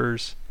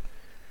characters.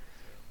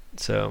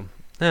 So,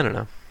 I don't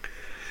know.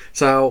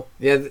 So,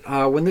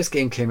 yeah, when this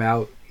game came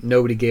out,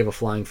 nobody gave a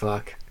flying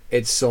fuck.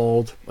 It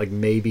sold, like,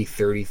 maybe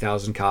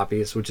 30,000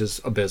 copies, which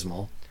is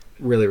abysmal.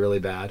 Really, really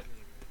bad.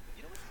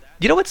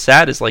 You know what's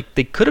sad is, like,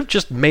 they could have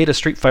just made a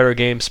Street Fighter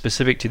game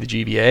specific to the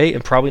GBA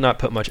and probably not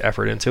put much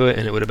effort into it,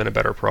 and it would have been a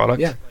better product.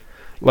 Yeah.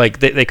 Like,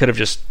 they could have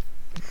just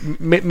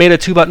made a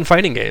 2-button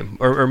fighting game,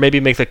 or maybe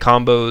make the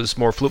combos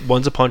more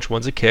one's a punch,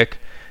 one's a kick,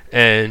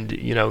 and,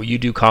 you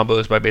do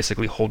combos by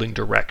basically holding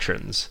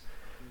directions,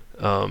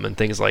 and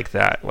things like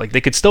that. Like,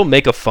 they could still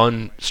make a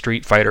fun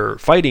Street Fighter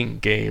fighting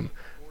game,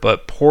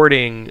 but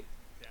porting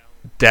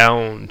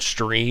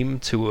downstream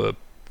to a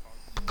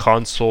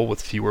console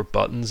with fewer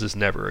buttons is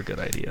never a good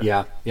idea.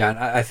 Yeah, and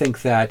I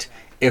think that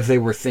if they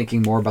were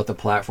thinking more about the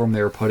platform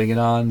they were putting it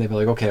on, they'd be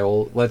like, okay,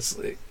 well,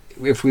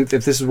 if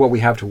this is what we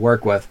have to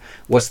work with,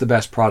 what's the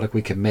best product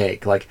we can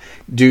make? Like,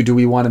 do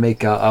we want to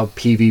make a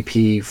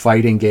PvP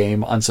fighting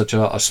game on such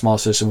a small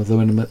system with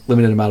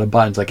limited amount of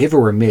buttons? Like, if it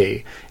were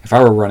me, if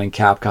I were running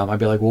Capcom, I'd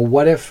be like, well,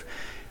 what if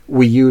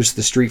we use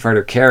the Street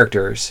Fighter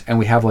characters and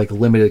we have, like,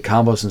 limited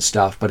combos and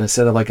stuff, but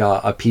instead of, like,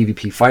 a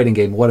PvP fighting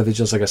game, what if it's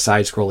just like a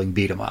side-scrolling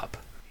beat-em-up?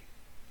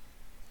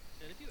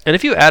 And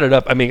if you add it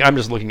up, I mean, I'm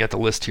just looking at the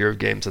list here of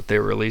games that they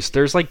released.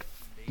 There's, like,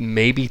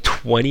 maybe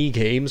 20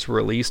 games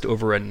released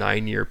over a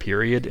 9-year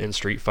period in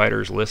Street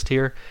Fighter's list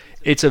here.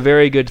 It's a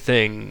very good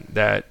thing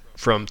that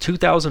from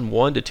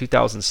 2001 to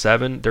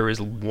 2007, there is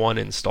one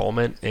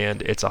installment,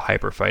 and it's a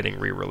Hyper Fighting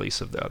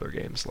re-release of the other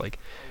games. Like,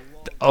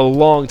 a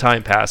long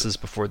time passes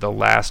before the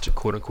last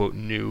quote-unquote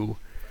new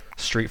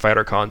Street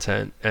Fighter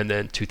content, and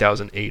then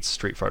 2008's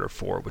Street Fighter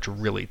 4, which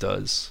really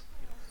does,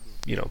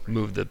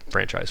 move the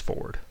franchise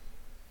forward.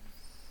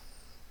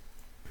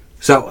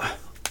 So,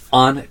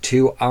 on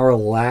to our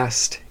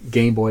last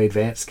Game Boy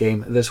Advance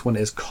game. This one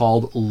is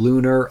called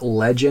Lunar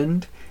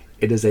Legend.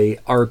 It is a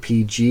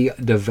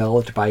RPG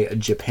developed by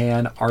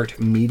Japan Art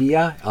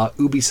Media.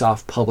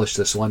 Ubisoft published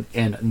this one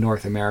in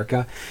North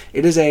America.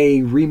 It is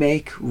a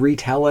remake,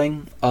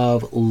 retelling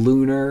of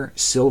Lunar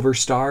Silver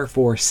Star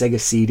for Sega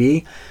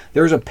CD.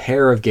 There's a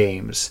pair of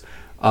games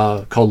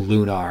called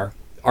Lunar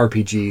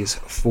RPGs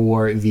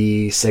for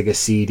the Sega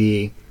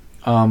CD.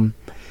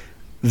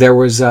 They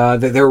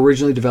were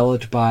originally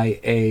developed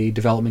by a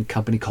development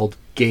company called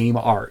Game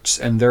Arts,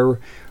 and they're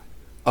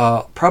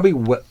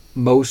probably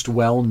most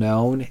well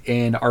known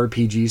in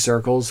RPG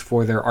circles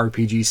for their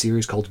RPG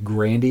series called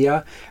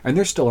Grandia, and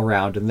they're still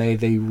around. And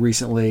they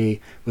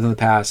recently, within the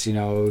past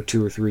 2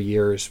 or 3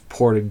 years,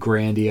 ported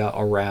Grandia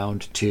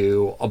around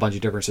to a bunch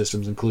of different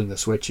systems, including the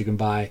Switch. You can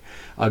buy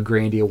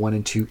Grandia 1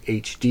 and 2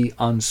 HD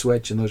on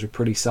Switch, and those are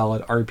pretty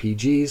solid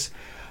RPGs.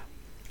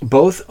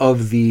 Both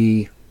of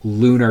the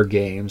Lunar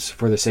games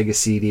for the Sega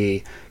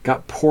CD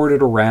got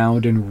ported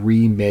around and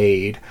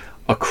remade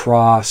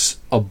across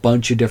a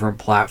bunch of different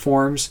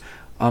platforms.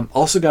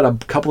 Also got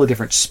a couple of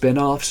different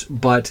spin-offs,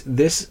 but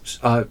this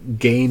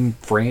game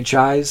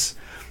franchise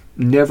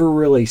never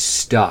really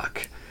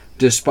stuck,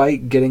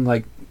 despite getting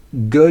like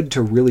good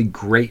to really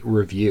great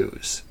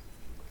reviews.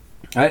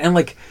 And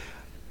like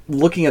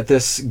looking at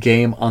this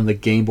game on the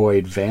Game Boy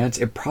Advance,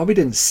 it probably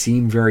didn't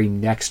seem very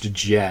next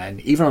gen,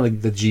 even on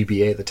the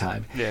GBA at the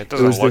time. Yeah, it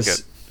doesn't look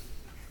it.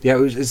 Yeah, it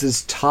was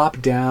this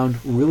top-down,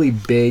 really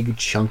big,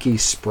 chunky,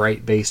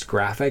 sprite-based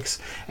graphics,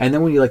 and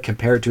then when you like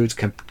compare it to its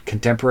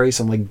contemporary,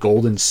 something like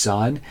Golden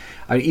Sun,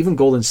 I mean, even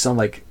Golden Sun,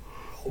 like,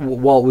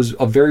 while it was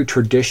a very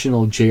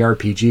traditional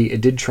JRPG,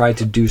 it did try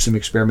to do some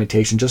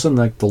experimentation just on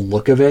like the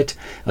look of it.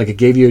 Like, it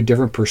gave you a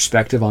different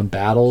perspective on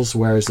battles,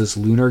 whereas this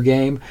Lunar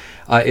game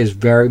is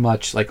very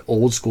much like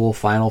old-school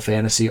Final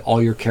Fantasy.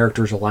 All your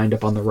characters are lined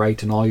up on the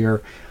right, and all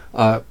your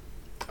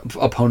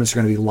opponents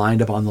are going to be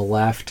lined up on the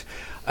left.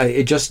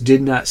 It just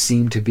did not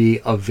seem to be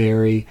a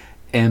very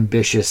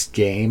ambitious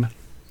game.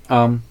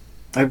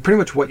 Pretty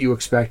much what you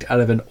expect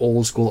out of an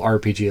old school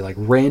RPG, like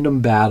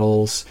random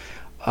battles,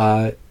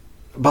 but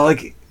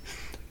like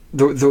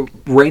the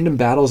random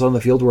battles on the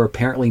field were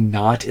apparently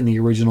not in the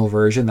original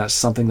version. That's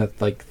something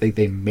that like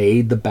they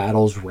made the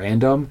battles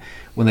random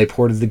when they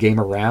ported the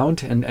game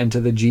around and to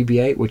the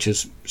GBA, which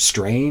is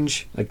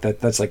strange. Like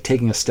that's like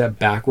taking a step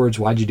backwards.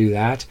 Why'd you do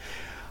that?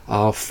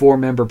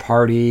 4-member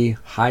party,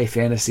 high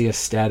fantasy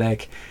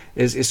aesthetic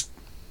is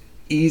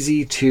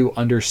easy to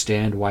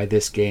understand why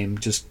this game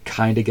just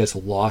kind of gets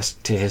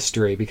lost to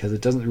history, because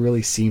it doesn't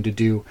really seem to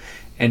do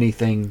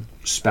anything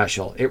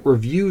special. It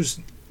reviews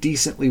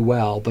decently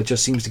well, but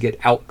just seems to get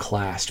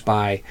outclassed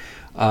by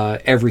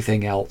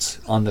everything else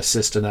on the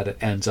system that it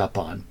ends up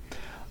on.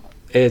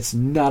 It's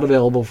not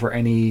available for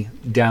any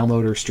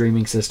download or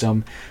streaming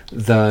system.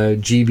 The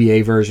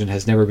GBA version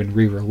has never been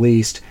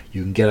re-released.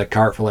 You can get a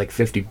cart for like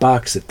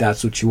 $50 if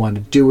that's what you want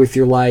to do with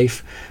your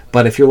life.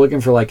 But if you're looking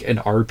for like an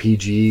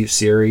RPG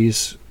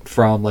series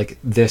from like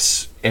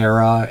this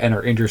era and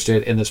are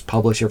interested in this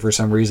publisher for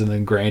some reason,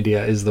 then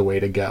Grandia is the way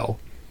to go.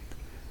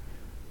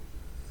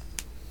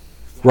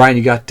 Ryan,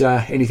 you got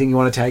anything you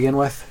want to tag in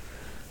with?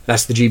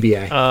 That's the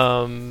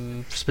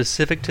GBA.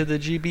 Specific to the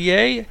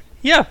GBA?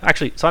 Yeah,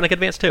 actually, Sonic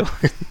Advance 2.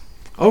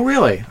 Oh,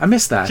 really? I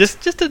missed that.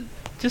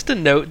 Just a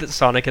note that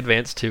Sonic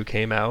Advance 2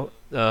 came out.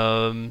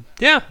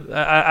 Yeah,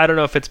 I don't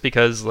know if it's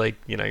because like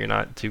you're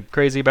not too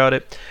crazy about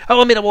it.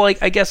 Oh, I mean, well,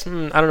 I guess I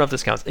don't know if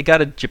this counts. It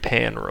got a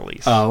Japan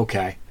release. Oh,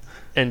 okay.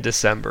 In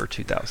December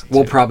 2002.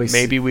 We'll probably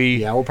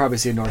we'll probably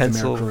see a North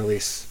America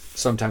release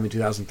sometime in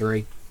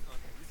 2003.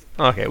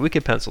 Okay, we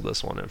could pencil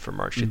this one in for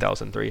March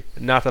 2003.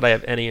 Not that I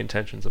have any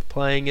intentions of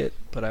playing it,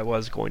 but I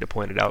was going to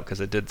point it out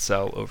because it did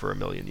sell over 1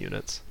 million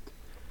units.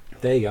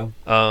 There you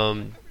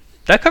go.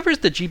 That covers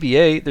the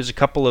GBA. There's a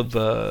couple of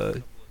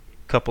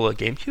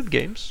GameCube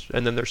games,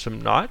 and then there's some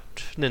not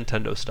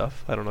Nintendo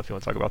stuff. I don't know if you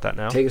want to talk about that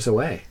now. Take us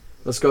away.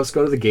 Let's go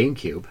to the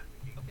GameCube.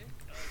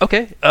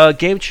 Okay.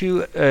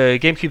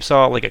 GameCube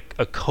saw like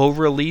a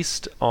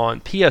co-released on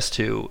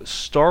PS2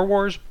 Star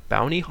Wars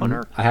Bounty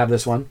Hunter. I have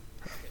this one.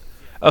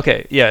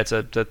 Okay, yeah, it's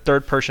a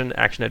third-person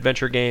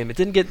action-adventure game. It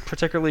didn't get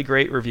particularly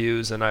great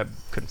reviews, and I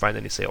couldn't find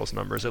any sales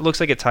numbers. It looks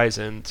like it ties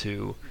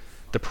into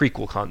the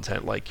prequel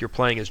content, like you're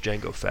playing as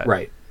Jango Fett.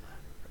 Right.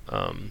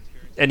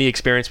 Any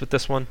experience with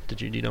this one?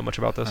 Do you know much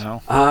about this?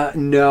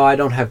 No, I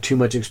don't have too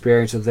much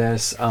experience with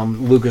this.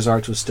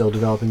 LucasArts was still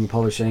developing and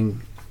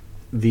publishing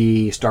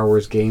the Star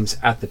Wars games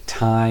at the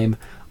time.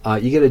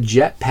 You get a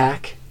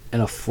jetpack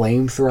and a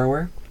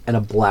flamethrower and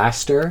a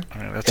blaster.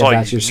 I mean,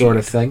 that's your sort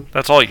of thing.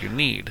 That's all you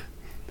need.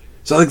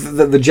 So like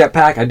the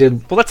jetpack, I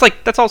did. Well,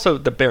 that's also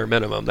the bare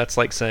minimum. That's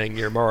like saying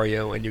you're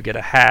Mario and you get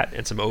a hat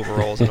and some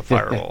overalls and a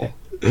fireball.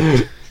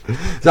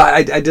 So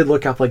I did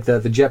look up like the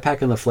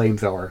jetpack and the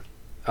flamethrower.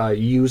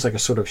 Use like a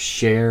sort of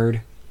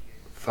shared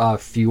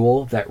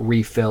fuel that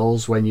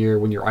refills when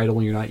you're idle,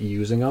 when you're not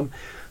using them.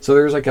 So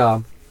there's like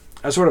a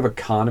sort of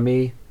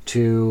economy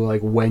to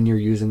like when you're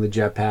using the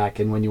jetpack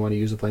and when you want to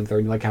use the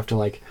flamethrower. You like have to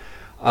like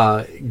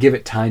give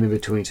it time in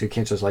between, so you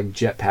can't just like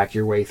jetpack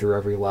your way through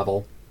every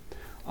level.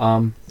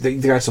 They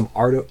got some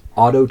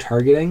auto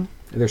targeting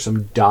There's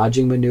some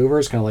dodging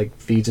maneuvers, kind of like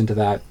feeds into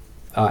that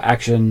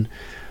action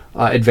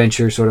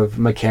adventure sort of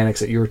mechanics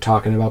that you were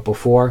talking about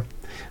before.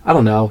 I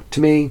don't know.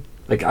 To me,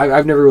 like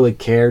I've never really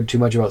cared too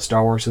much about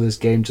Star Wars, so this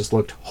game just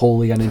looked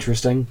wholly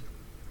uninteresting.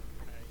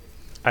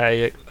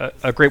 I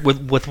agree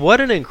with what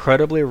an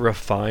incredibly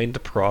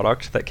refined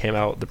product that came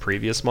out the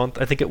previous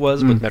month. I think it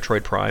was with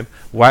Metroid Prime.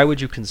 Why would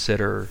you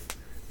consider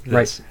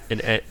this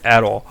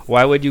at all?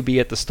 Why would you be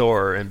at the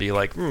store and be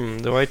like,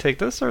 do I take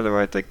this or do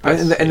I take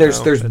this? And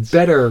there's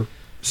better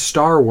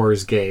Star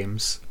Wars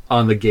games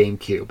on the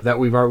GameCube that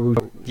we've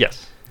already.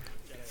 Yes.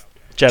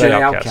 Jedi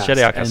Outcast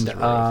and is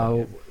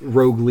really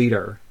Rogue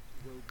Leader.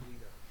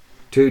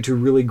 Two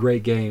really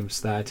great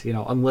games that,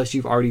 unless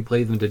you've already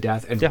played them to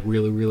death and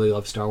really, really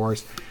love Star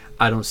Wars,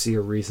 I don't see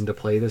a reason to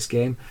play this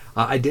game.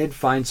 I did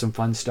find some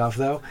fun stuff,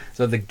 though.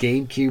 So the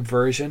GameCube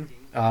version,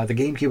 the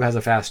GameCube has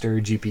a faster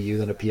GPU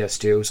than a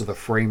PS2, so the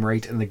frame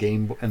rate in the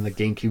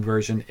GameCube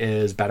version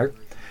is better.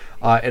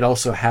 It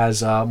also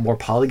has more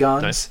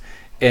polygons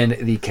in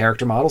the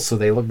character models, so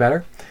they look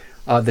better.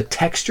 The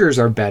textures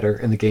are better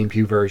in the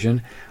GameCube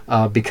version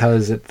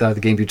because the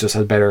GameCube just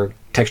has better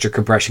texture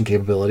compression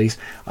capabilities.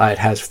 It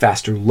has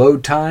faster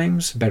load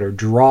times, better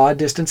draw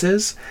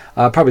distances.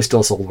 Probably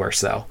still sold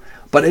worse though.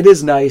 But it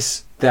is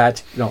nice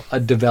that a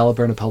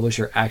developer and a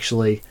publisher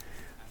actually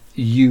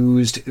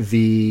used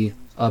the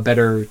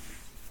better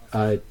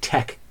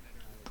tech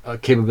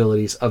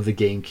capabilities of the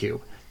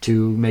GameCube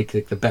to make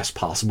the best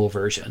possible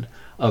version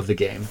of the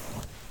game.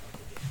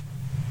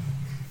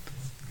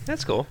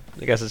 That's cool.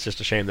 I guess it's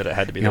just a shame that it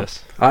had to be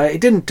this.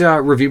 It didn't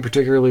review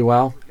particularly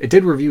well. It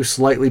did review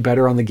slightly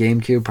better on the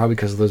GameCube, probably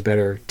because of those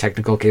better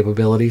technical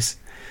capabilities.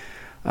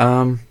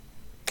 I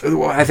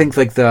think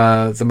like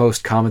the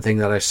most common thing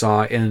that I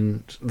saw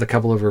in the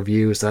couple of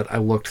reviews that I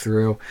looked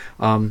through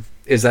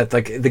is that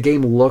like the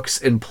game looks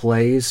and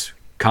plays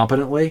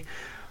competently,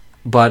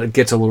 but it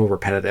gets a little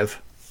repetitive.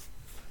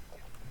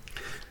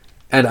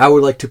 And I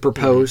would like to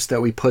propose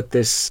that we put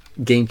this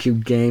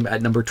GameCube game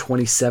at number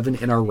 27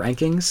 in our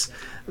rankings.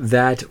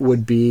 That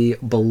would be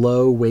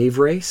below Wave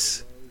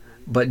Race,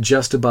 but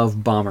just above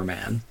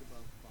Bomberman.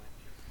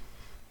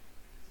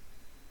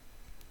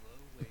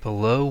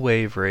 Below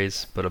Wave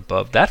Race, but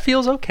above. That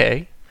feels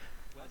okay.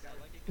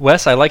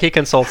 Wes, I like he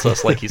consults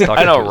us like he's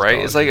talking I know, to his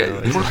right?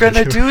 dog, It's like, we're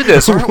going to do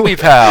this, aren't we,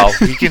 pal?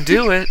 We can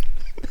do it.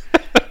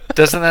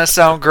 Doesn't that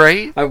sound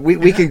great?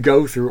 We can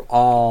go through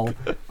all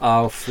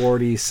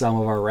 40 some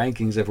of our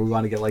rankings if we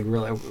want to get like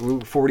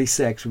really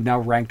 46. We've now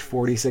ranked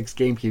 46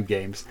 GameCube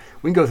games.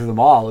 We can go through them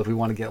all if we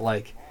want to get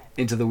like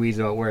into the weeds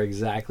about where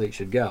exactly it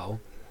should go.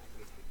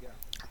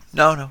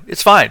 No,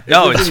 it's fine.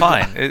 No, it's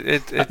fine.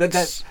 That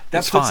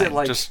it's puts fine. it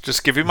like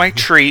Just give you my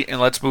treat and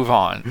let's move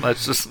on.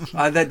 Let's just.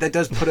 That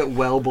does put it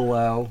well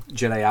below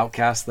Jedi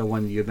Outcast, the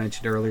one you had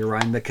mentioned earlier,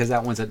 Ryan, because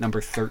that one's at number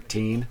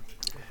 13.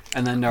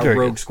 And then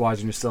Rogue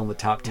Squadron is still in the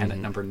top 10 at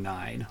number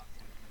 9.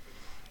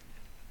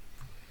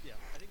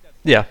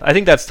 Yeah, I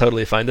think that's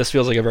totally fine. This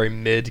feels like a very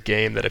mid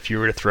game that if you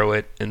were to throw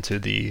it into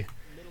the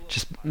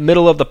just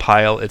middle of the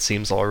pile, it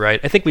seems all right.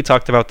 I think we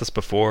talked about this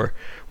before,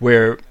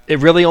 where it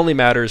really only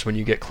matters when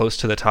you get close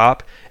to the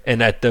top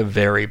and at the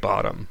very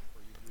bottom,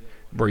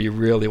 where you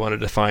really want to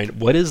define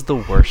what is the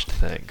worst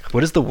thing.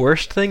 What is the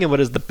worst thing and what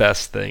is the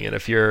best thing? And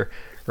if you're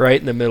right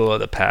in the middle of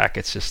the pack,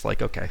 it's just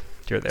like, okay.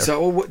 You're there.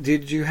 So,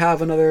 did you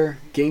have another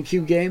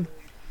GameCube game?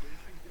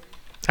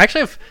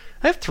 Actually,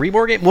 I have 3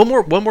 more games. One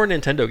more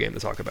Nintendo game to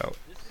talk about.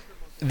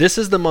 This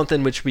is the month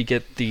in which we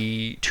get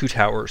the Two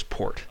Towers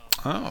port.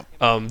 Oh.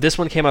 This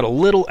one came out a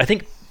little. I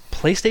think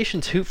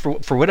PlayStation 2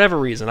 for whatever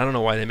reason. I don't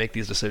know why they make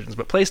these decisions,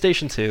 but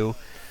PlayStation 2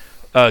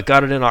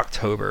 got it in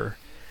October,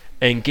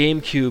 and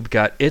GameCube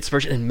got its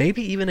version, and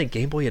maybe even a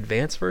Game Boy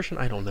Advance version.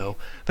 I don't know,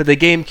 but the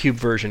GameCube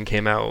version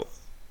came out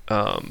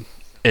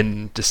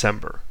in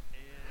December.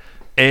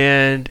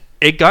 And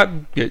it got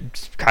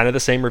kind of the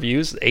same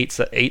reviews,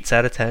 8s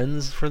out of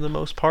 10s for the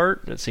most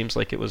part. It seems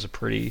like it was a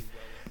pretty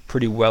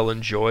well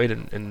enjoyed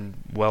and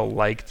well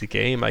liked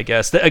game, I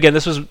guess. Again,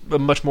 this was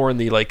much more in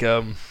the like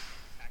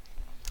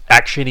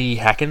actiony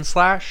hack and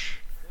slash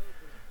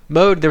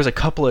mode. There was a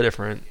couple of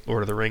different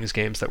Lord of the Rings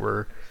games that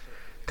were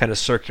kind of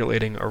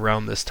circulating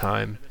around this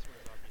time.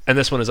 And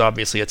this one is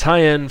obviously a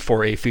tie-in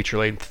for a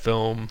feature-length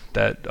film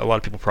that a lot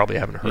of people probably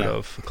haven't heard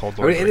of, called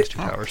Lord of the Rings Two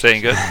Towers.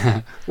 Saying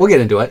good. We'll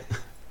get into it.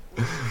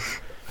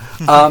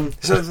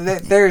 So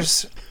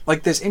there's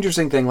like this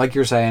interesting thing, like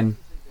you're saying,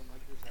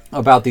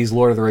 about these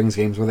Lord of the Rings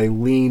games where they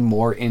lean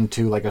more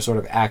into like a sort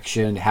of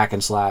action hack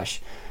and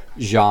slash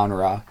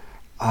genre,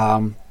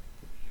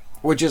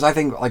 which is, I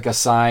think, like a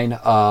sign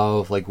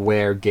of like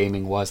where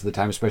gaming was at the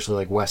time, especially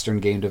like Western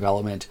game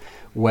development,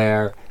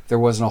 where there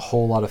wasn't a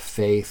whole lot of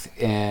faith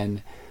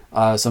in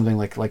something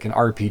like an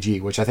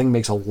RPG, which I think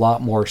makes a lot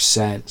more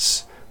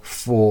sense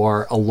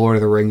for a Lord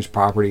of the Rings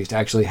properties to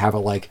actually have it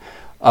like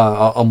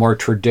a more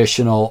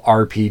traditional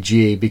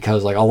RPG,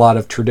 because like a lot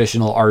of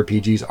traditional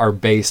RPGs are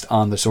based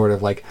on the sort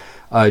of like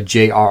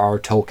J.R.R.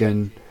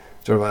 Tolkien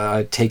sort of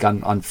a take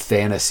on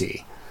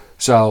fantasy.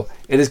 So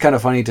it is kind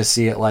of funny to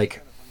see it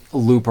like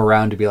loop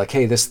around to be like,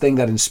 hey, this thing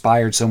that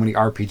inspired so many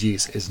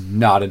RPGs is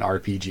not an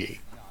RPG.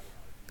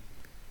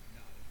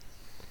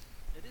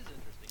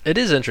 It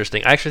is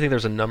interesting. I actually think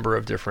there's a number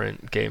of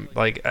different game.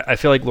 Like, I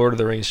feel like Lord of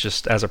the Rings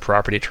just as a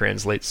property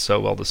translates so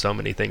well to so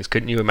many things.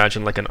 Couldn't you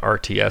imagine like an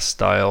RTS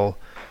style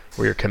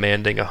where you're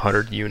commanding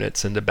 100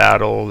 units into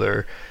battle?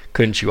 Or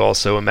couldn't you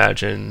also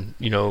imagine,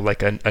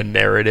 like a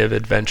narrative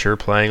adventure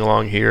playing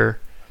along here?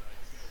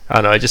 I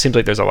don't know. It just seems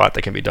like there's a lot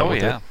that can be done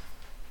with it.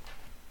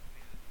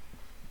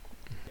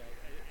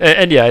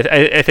 And yeah,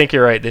 I think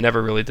you're right. They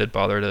never really did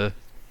bother to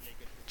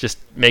just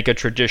make a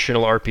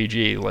traditional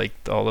RPG. Like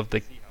all of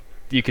the,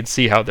 you can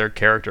see how their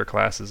character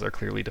classes are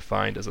clearly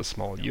defined as a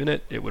small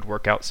unit. It would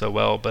work out so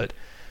well, but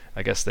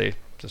I guess they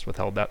just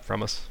withheld that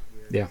from us.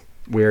 Yeah,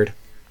 weird.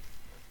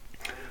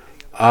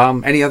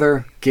 Any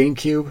other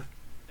GameCube?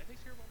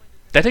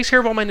 That takes care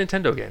of all my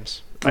Nintendo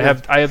games. Yeah.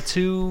 I have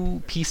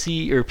two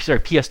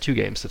PS2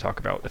 games to talk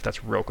about. If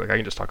that's real quick, I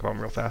can just talk about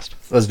them real fast.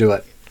 Let's do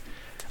it.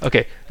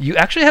 Okay, you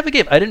actually have a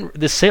game.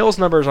 The sales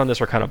numbers on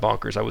this are kind of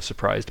bonkers. I was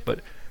surprised, but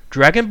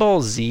Dragon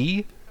Ball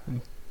Z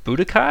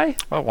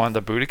Budokai? Oh, one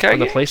of the Budokai on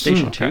the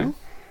PlayStation 2?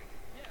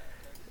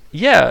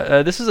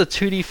 Yeah, this is a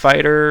 2D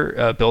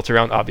fighter built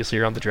around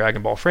the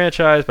Dragon Ball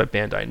franchise by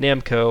Bandai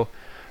Namco.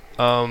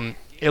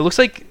 It looks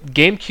like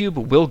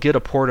GameCube will get a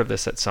port of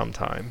this at some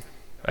time.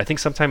 I think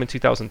sometime in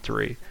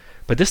 2003.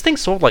 But this thing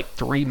sold like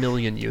 3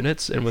 million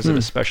units and was an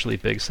especially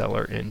big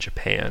seller in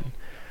Japan.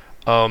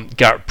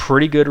 Got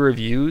pretty good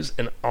reviews,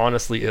 and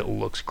honestly, it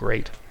looks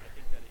great.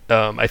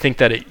 I think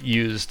that it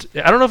used,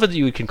 I don't know if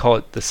you can call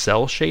it the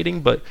cell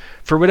shading, but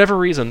for whatever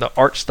reason, the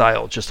art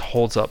style just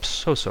holds up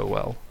so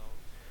well.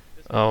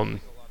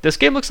 This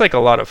game looks like a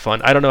lot of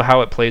fun. I don't know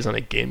how it plays on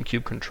a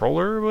GameCube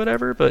controller or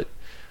whatever, but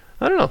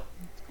I don't know.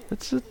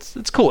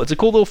 It's cool. It's a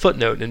cool little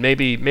footnote, and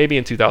maybe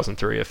in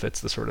 2003, if it's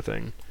the sort of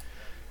thing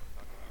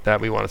that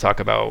we want to talk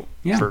about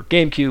for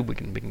GameCube, we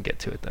can get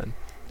to it then.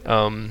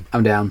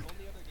 I'm down.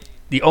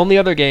 The only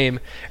other game,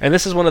 and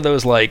this is one of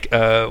those like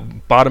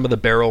bottom of the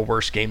barrel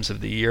worst games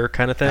of the year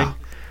kind of thing,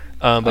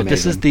 but amazing.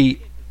 This is the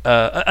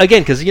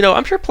again, because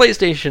I'm sure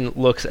PlayStation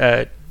looks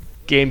at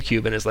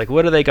GameCube and is like,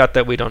 what do they got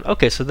that we don't?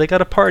 Okay, so they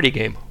got a party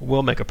game.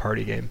 We'll make a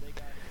party game.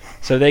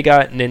 So they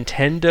got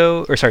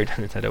Nickelodeon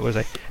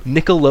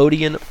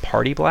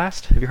Party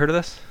Blast. Have you heard of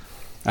this?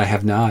 I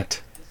have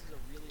not.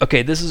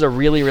 Okay, this is a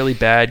really, really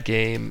bad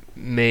game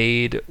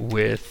made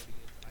with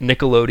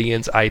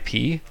Nickelodeon's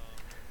IP.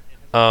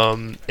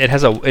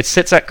 It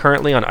sits at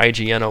currently on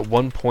IGN a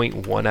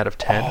 1.1 out of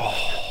 10.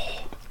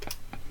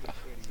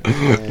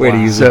 Way to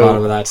use the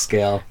bottom of that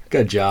scale.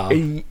 Good job.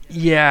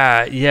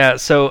 Yeah.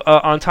 So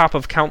on top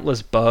of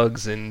countless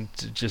bugs and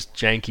just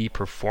janky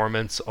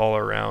performance all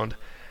around,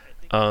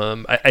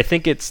 I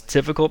think it's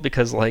difficult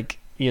because I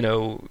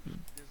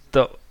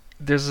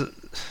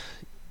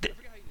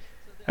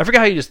forget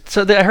how you just.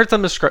 So I heard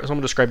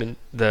someone describing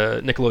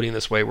the Nickelodeon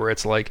this way, where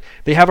it's like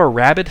they have a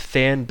rabid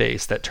fan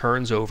base that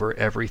turns over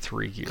every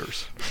 3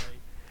 years,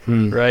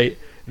 right?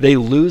 They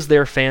lose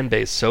their fan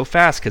base so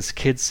fast because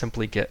kids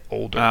simply get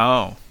older.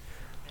 Oh.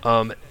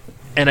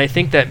 And I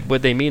think that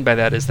what they mean by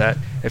that is that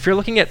if you're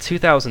looking at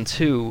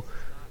 2002,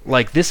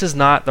 like this is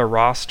not the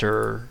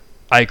roster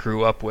I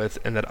grew up with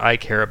and that I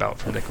care about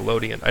from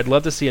Nickelodeon. I'd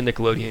love to see a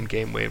Nickelodeon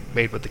game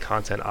made with the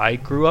content I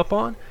grew up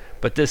on.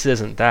 But this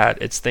isn't that.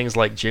 It's things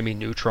like Jimmy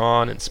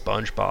Neutron and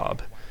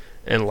SpongeBob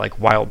and like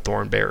Wild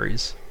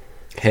Thornberries.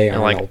 Hey,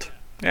 Arnold.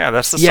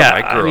 That's the stuff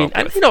I grew up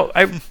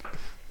with.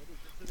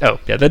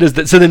 That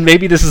is. So then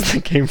maybe this is the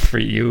game for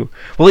you.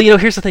 Well,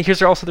 here's the thing.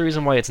 Here's also the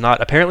reason why it's not.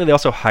 Apparently, they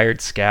also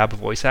hired scab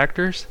voice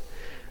actors.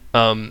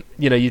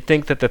 You'd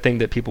think that the thing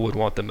that people would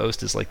want the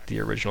most is like the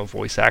original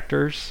voice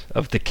actors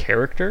of the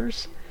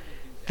characters.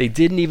 They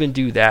didn't even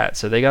do that.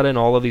 So they got in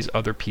all of these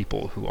other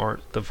people who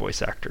aren't the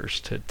voice actors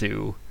to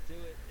do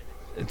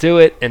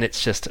it, and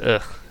it's just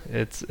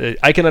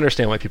I can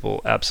understand why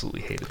people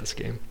absolutely hated this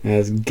game. Yeah,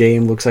 this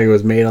game looks like it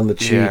was made on the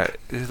cheap. Yeah,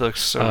 it looks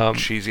so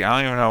cheesy.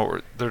 I don't even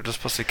know. They're just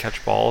supposed to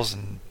catch balls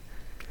and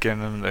get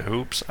them in the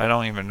hoops. I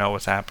don't even know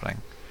what's happening.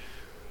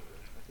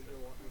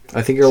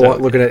 I think you're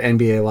looking at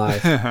NBA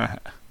Live.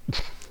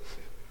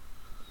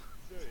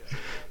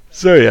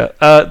 So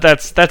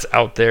that's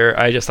out there.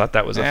 I just thought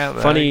that was a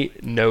funny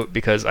note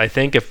because I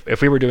think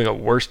if we were doing a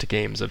worst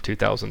games of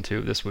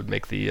 2002, this would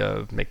make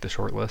the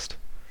short list.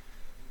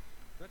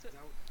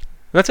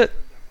 That's it.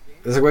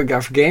 Is that what we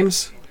got for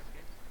games?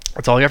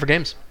 That's all I got for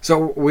games.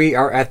 So we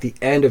are at the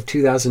end of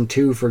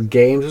 2002 for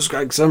games. Just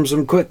got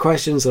some quick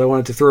questions that I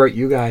wanted to throw at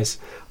you guys.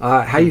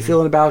 How you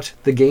feeling about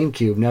the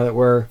GameCube now that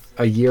we're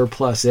a year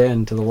plus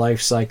into the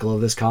life cycle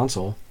of this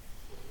console?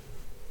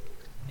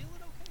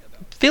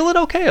 Feeling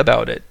okay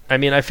about it. I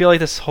mean, I feel like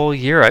this whole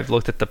year I've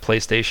looked at the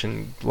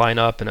PlayStation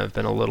lineup and I've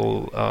been a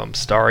little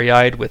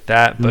starry-eyed with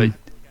that, but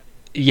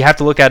you have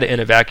to look at it in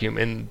a vacuum,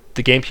 and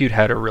the GameCube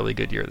had a really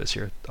good year this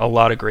year. A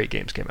lot of great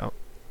games came out.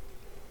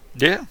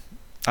 Yeah.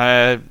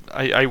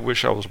 I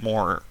wish I was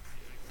more...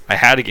 I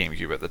had a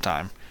GameCube at the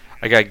time.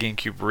 I got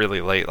GameCube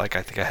really late. Like,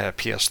 I think I had a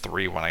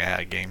PS3 when I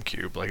had a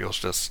GameCube. Like, it was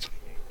just...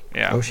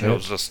 Yeah, oh, shit. It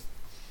was just...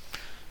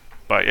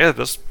 But yeah,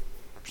 this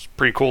is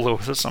pretty cool little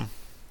system.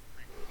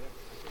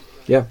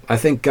 Yeah, I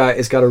think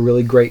it's got a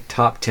really great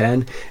top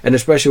 10, and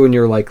especially when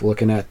you're like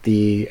looking at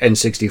the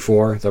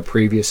N64, the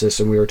previous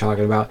system we were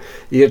talking about,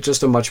 you get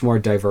just a much more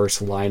diverse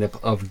lineup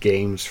of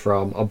games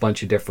from a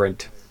bunch of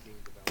different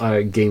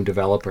game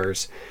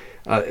developers,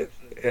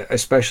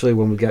 especially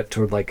when we get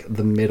toward like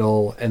the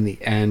middle and the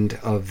end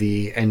of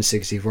the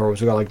N64,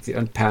 which we got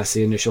like past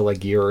the initial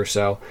like year or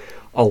so.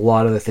 A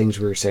lot of the things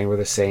we were saying were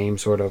the same,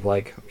 sort of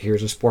like,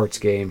 here's a sports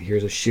game,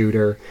 here's a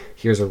shooter,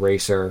 here's a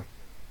racer.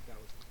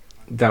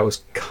 That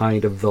was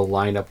kind of the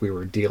lineup we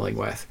were dealing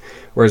with.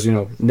 Whereas,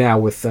 now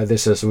with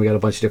this system, we got a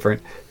bunch of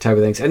different type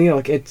of things. And,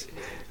 like it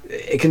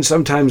can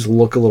sometimes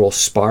look a little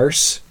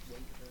sparse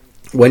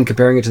when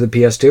comparing it to the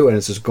PS2, and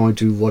it's just going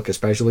to look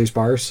especially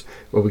sparse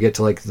when we get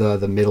to like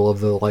the middle of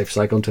the life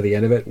cycle and to the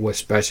end of it,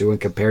 especially when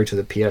compared to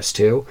the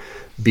PS2,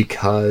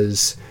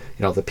 because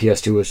the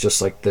PS2 was just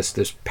like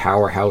this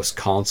powerhouse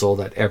console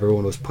that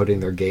everyone was putting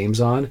their games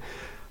on.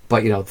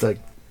 But we're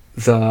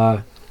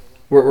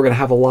going to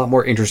have a lot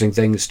more interesting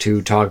things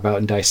to talk about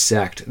and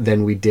dissect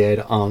than we did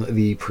on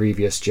the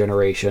previous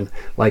generation.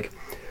 Like,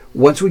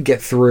 once we get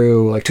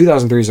through, like,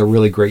 2003 is a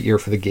really great year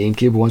for the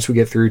GameCube. Once we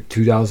get through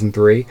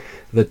 2003,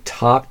 the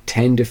top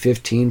 10 to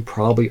 15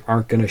 probably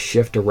aren't going to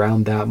shift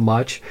around that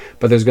much,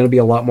 but there's going to be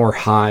a lot more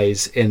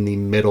highs in the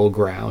middle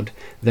ground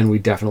than we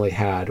definitely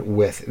had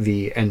with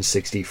the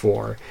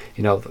N64.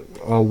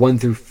 1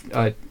 through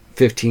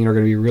 15 are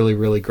going to be really,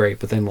 really great,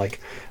 but then like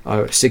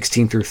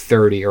 16 through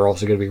 30 are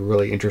also going to be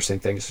really interesting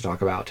things to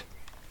talk about.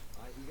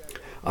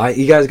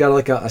 You guys got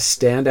like a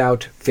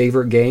standout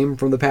favorite game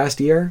from the past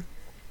year?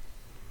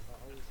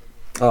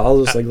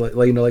 I'll just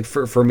like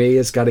for me,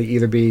 it's got to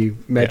either be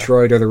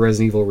Metroid or the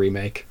Resident Evil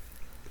remake.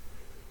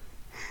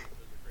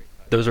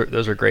 Those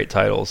are great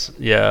titles.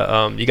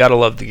 Yeah, you gotta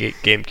love the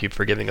GameCube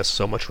for giving us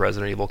so much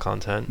Resident Evil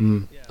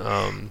content.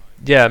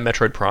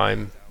 Metroid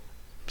Prime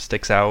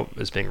sticks out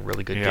as being a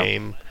really good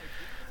game.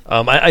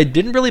 I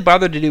didn't really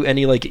bother to do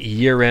any like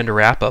year-end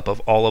wrap-up of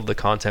all of the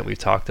content we've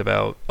talked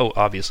about. Oh,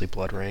 obviously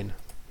Blood Rain.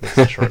 That's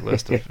a short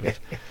list of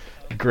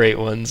great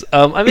ones.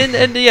 In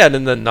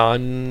the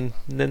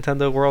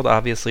non-Nintendo world,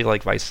 obviously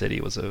like Vice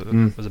City was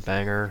a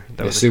banger.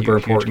 That was a super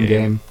huge important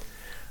game.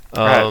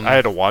 I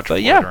had to watch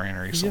Blood Rain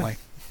recently.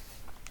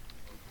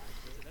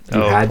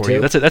 You had to?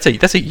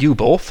 That's a you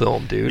both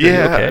film, dude.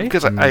 Yeah,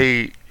 because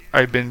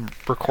I've been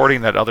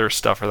recording that other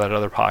stuff for that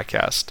other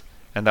podcast,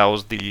 and that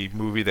was the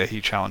movie that he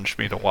challenged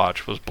me to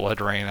watch was Blood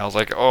Rain. I was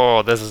like,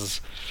 oh, this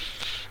is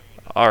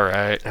all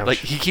right. Ouch. Like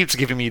he keeps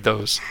giving me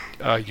those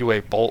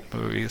UA Bolt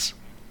movies.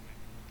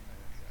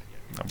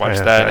 I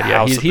watched that.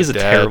 Yeah, he's a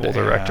terrible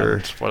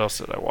director. What else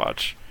did I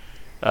watch?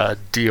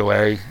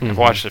 DOA. I've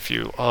watched a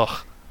few.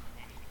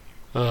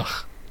 Ugh.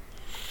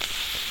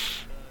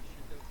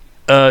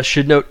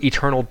 Should note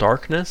Eternal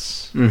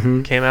Darkness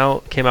came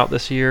out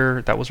this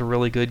year. That was a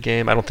really good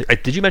game. I don't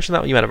think did you mention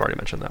that one? You might have already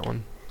mentioned that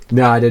one.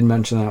 No, I didn't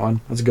mention that one.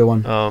 That's a good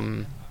one.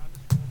 I'm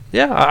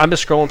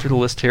just scrolling through the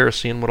list here,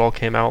 seeing what all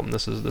came out, and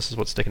this is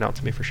what's sticking out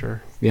to me for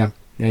sure. Yeah.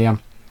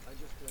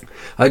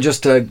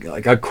 Just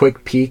like a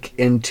quick peek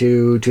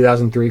into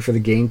 2003 for the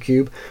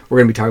GameCube. We're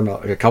going to be talking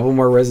about like a couple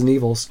more Resident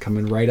Evils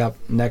coming right up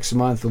next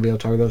month. We'll be able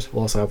to talk about those.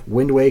 We'll also have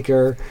Wind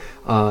Waker,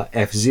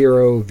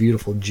 F-Zero,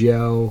 Beautiful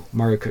Joe,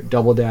 Mario Kart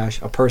Double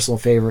Dash, a personal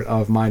favorite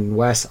of mine and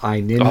Wes, I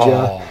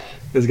Ninja,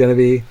 is going to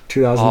be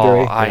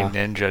 2003. I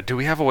Ninja. Do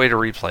we have a way to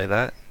replay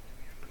that?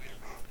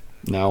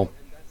 No.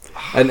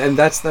 And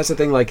that's the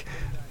thing. Like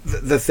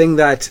the thing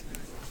that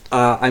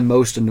I'm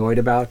most annoyed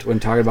about when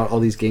talking about all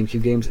these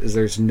GameCube games is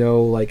there's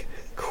no like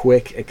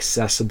quick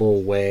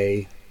accessible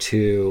way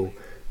to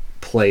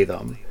play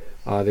them.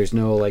 There's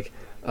no like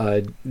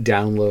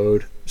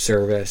download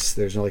service.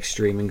 There's no like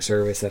streaming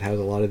service that has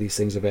a lot of these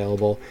things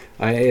available.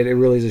 It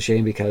really is a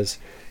shame because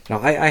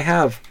I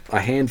have a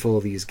handful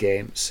of these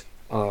games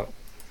on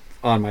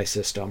my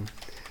system,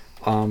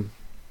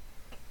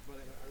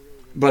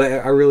 but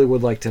I really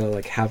would like to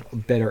like have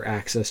better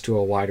access to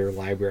a wider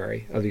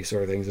library of these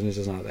sort of things, and it's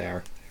just not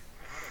there.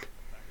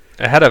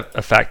 I had a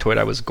factoid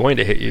I was going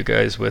to hit you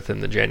guys with in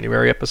the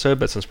January episode,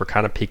 but since we're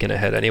kind of peeking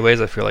ahead anyways,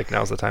 I feel like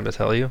now's the time to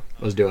tell you.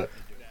 Let's do it.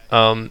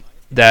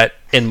 That,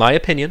 in my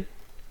opinion,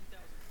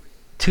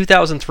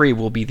 2003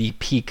 will be the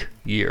peak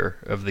year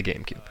of the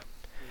GameCube.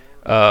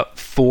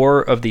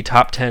 4 of the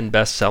top 10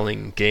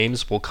 best-selling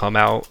games will come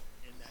out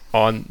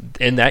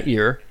in that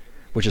year,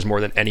 which is more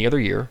than any other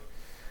year.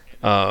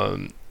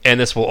 And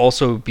this will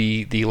also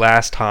be the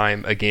last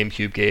time a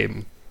GameCube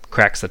game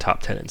cracks the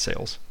top 10 in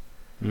sales.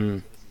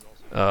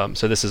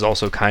 So this is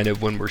also kind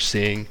of when we're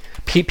seeing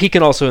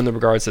peaking also in the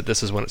regards that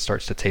this is when it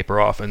starts to taper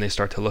off and they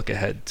start to look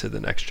ahead to the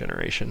next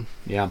generation.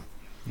 Yeah.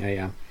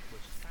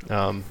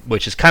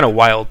 Which is kind of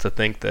wild to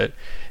think that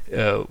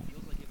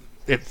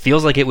it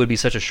feels like it would be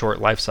such a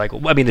short life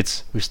cycle. I mean,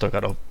 we've still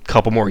got a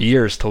couple more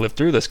years to live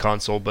through this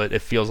console, but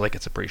it feels like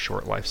it's a pretty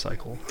short life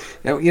cycle.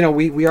 Now,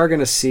 we are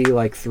going to see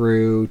like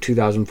through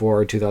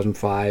 2004,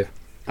 2005,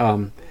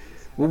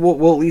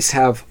 we'll at least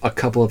have a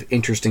couple of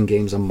interesting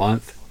games a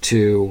month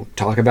to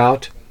talk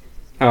about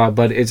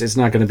but it's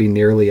not going to be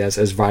nearly as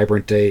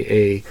vibrant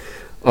a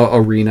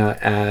arena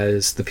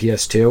as the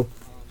PS2.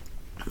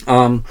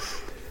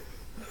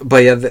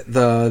 But yeah,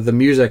 the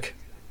music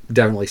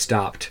definitely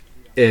stopped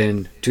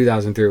in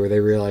 2003, where they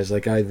realized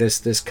like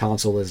this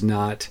console is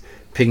not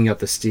picking up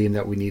the steam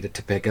that we need it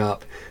to pick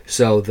up.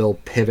 So they'll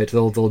pivot.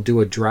 They'll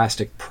do a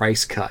drastic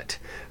price cut.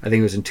 I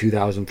think it was in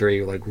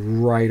 2003, like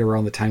right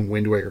around the time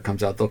Wind Waker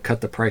comes out. They'll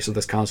cut the price of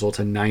this console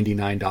to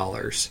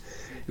 $99.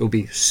 It will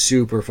be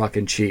super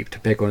fucking cheap to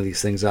pick one of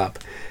these things up,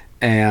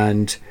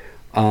 and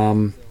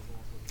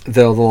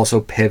they'll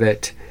also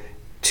pivot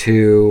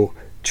to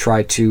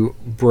try to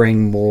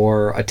bring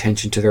more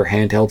attention to their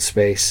handheld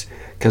space,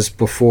 because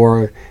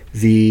before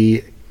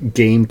the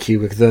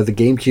GameCube, the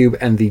GameCube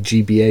and the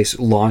GBA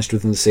launched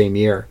within the same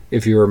year,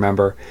 if you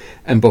remember,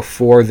 and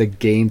before the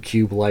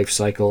GameCube life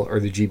cycle or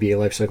the GBA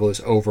life cycle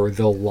is over,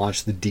 they'll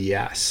launch the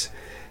DS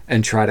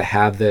and try to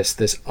have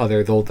this other,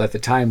 at the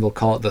time they'll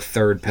call it the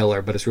third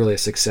pillar, but it's really a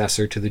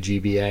successor to the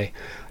GBA,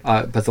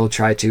 but they'll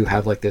try to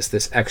have like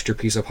this extra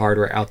piece of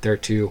hardware out there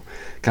to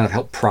kind of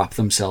help prop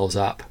themselves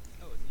up.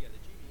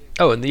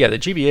 Oh, and yeah, the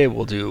GBA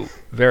will do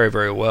very,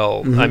 very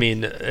well. I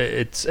mean,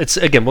 it's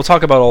again, we'll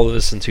talk about all of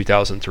this in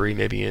 2003,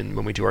 maybe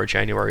when we do our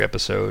January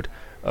episode,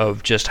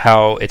 of just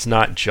how it's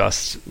not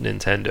just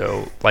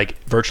Nintendo.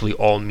 Like, virtually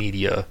all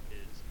media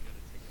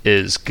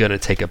is going to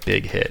take a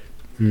big hit.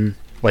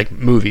 Like,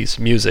 movies,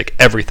 music,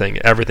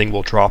 everything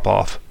will drop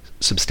off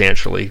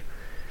substantially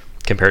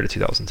compared to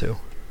 2002.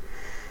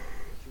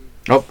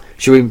 Oh,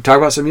 should we talk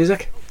about some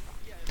music?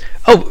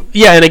 Oh,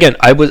 yeah, and again,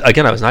 I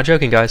was not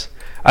joking, guys.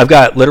 I've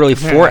got literally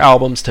 4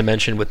 albums to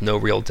mention with no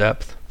real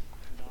depth.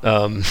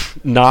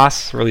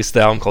 Nas released the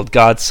album called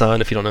God's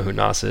Son. If you don't know who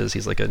Nas is,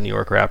 he's like a New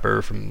York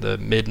rapper from the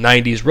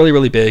mid-'90s, really,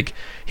 really big.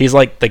 He's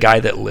like the guy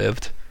that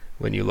lived.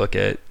 When you look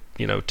at,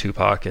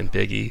 Tupac and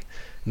Biggie,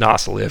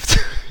 Nas lived.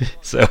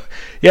 So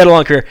he had a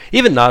long career.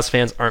 Even Nas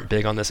fans aren't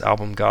big on this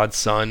album, God's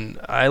Son.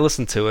 I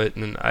listened to it,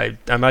 and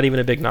I'm not even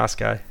a big Nas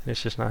guy.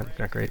 It's just not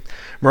great.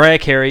 Mariah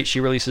Carey, she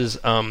releases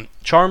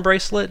Charm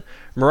Bracelet.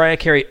 Mariah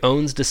Carey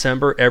owns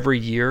December every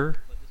year.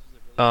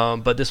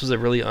 But this was a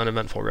really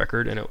uneventful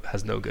record, and it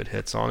has no good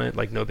hits on it,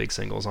 like no big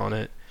singles on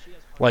it.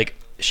 Like,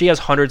 she has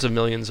hundreds of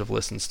millions of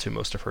listens to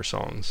most of her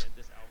songs,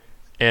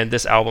 and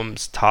this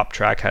album's top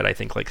track had, I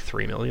think, like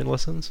 3 million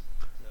listens.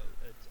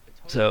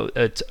 So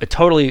it's a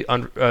totally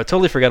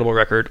forgettable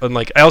record. And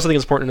like, I also think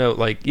it's important to note,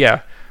 like,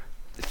 yeah,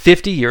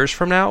 50 years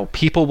from now,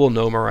 people will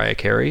know Mariah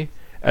Carey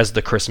as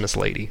the Christmas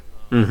lady.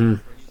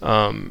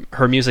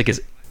 Her music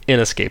is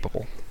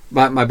inescapable.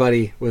 My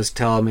buddy was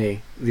telling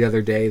me the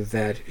other day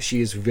that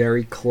she is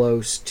very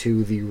close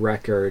to the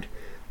record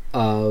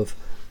of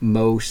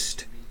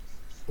most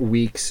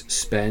weeks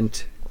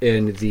spent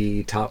in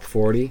the top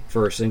 40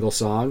 for a single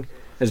song.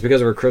 And it's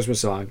because of her Christmas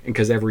song, and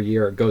because every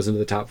year it goes into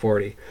the top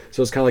 40.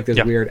 So it's kind of like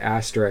this weird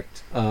asterisk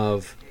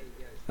of,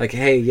 like,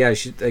 hey, yeah,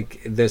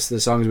 the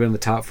song's been in the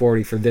top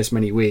 40 for this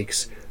many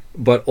weeks,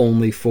 but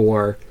only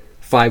for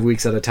 5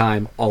 weeks at a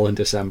time, all in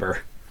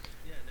December.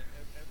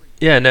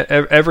 Yeah, and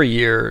every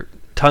year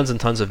tons and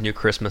tons of new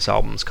Christmas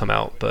albums come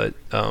out, but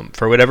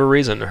for whatever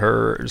reason,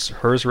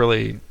 hers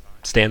really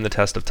stand the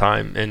test of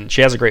time, and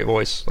she has a great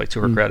voice. Like,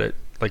 to her credit,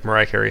 like,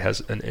 Mariah Carey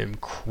has an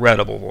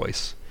incredible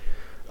voice,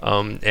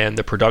 and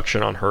the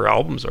production on her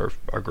albums are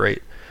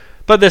great.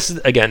 But this is,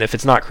 again, if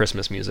it's not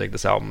Christmas music,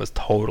 this album is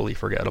totally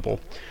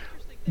forgettable.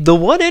 The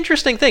one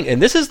interesting thing,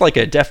 and this is like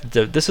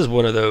this is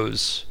one of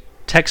those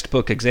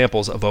textbook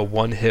examples of a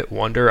one-hit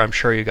wonder. I'm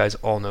sure you guys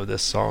all know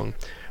this song,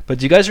 but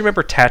do you guys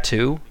remember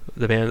Tattoo?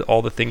 The band,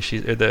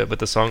 with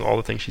the song All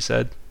the Things She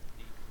Said?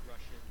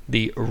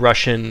 The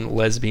Russian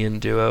lesbian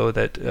duo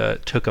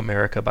that took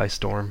America by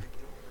storm.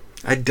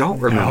 I don't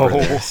remember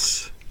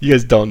this. You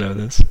guys don't know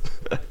this.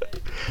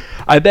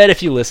 I bet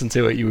if you listen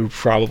to it, you would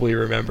probably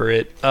remember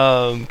it,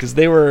 because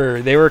they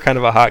were kind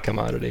of a hot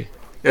commodity.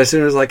 As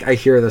soon as I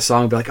hear the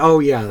song, I'll be like, oh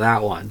yeah,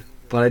 that one.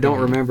 But I don't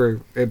remember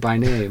it by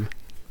name.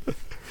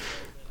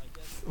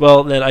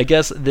 Well, then I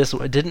guess this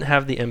didn't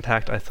have the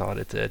impact I thought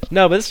it did.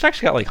 No, but it's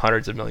actually got like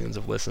hundreds of millions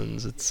of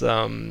listens. It's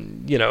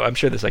I'm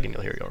sure the second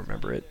you'll hear it, you'll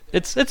remember it.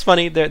 It's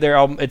funny. Their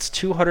album, it's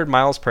 200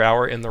 miles per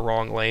hour in the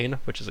wrong lane,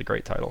 which is a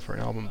great title for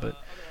an album. But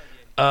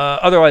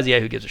otherwise, yeah,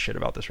 who gives a shit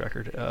about this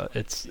record?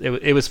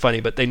 It was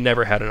funny, but they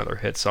never had another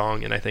hit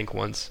song. And I think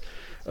once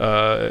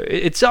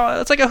it's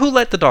like a Who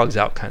Let the Dogs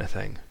Out kind of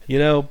thing.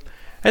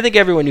 I think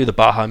everyone knew the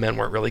Baja Men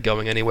weren't really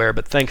going anywhere,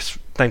 but thanks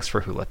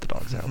for Who Let the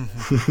Dogs Out.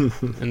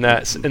 in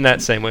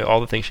that same way,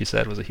 All the Things She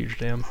Said was a huge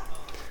jam.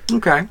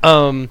 Okay.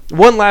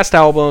 One last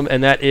album,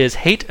 and that is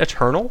Hate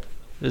Eternal.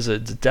 It's a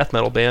death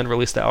metal band,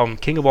 released the album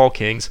King of All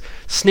Kings,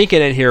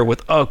 sneaking in here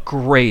with a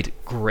great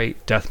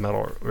death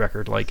metal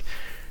record. Like,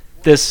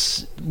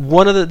 this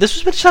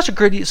has been such a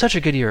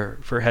good year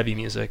for heavy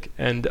music,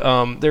 and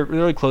they're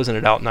really closing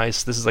it out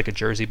nice. This is like a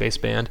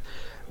Jersey-based band.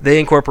 They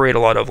incorporate a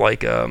lot of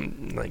like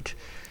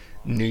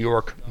New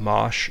York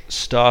mosh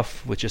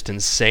stuff with just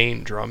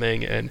insane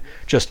drumming and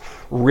just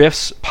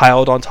riffs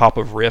piled on top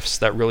of riffs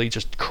that really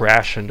just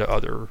crash into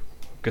other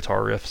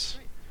guitar riffs.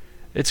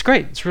 It's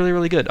great. It's really,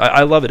 really good.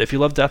 I love it. If you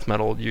love death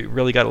metal, you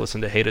really got to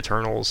listen to Hate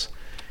Eternals,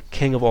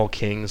 King of All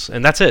Kings,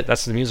 and that's it.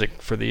 That's the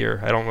music for the year.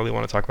 I don't really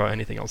want to talk about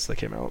anything else that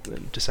came out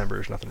in December.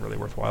 There's nothing really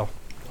worthwhile.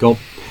 Cool.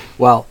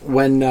 Well,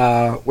 when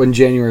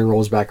January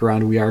rolls back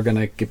around, we are going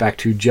to get back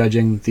to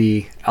judging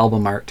the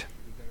album art.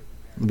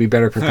 We'll be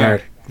better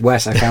prepared.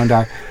 Wes, I found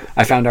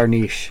our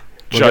niche.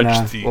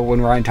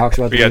 When Ryan talks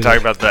about we got to talk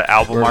about the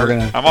album art.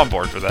 I'm on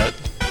board for that.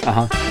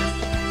 Uh-huh.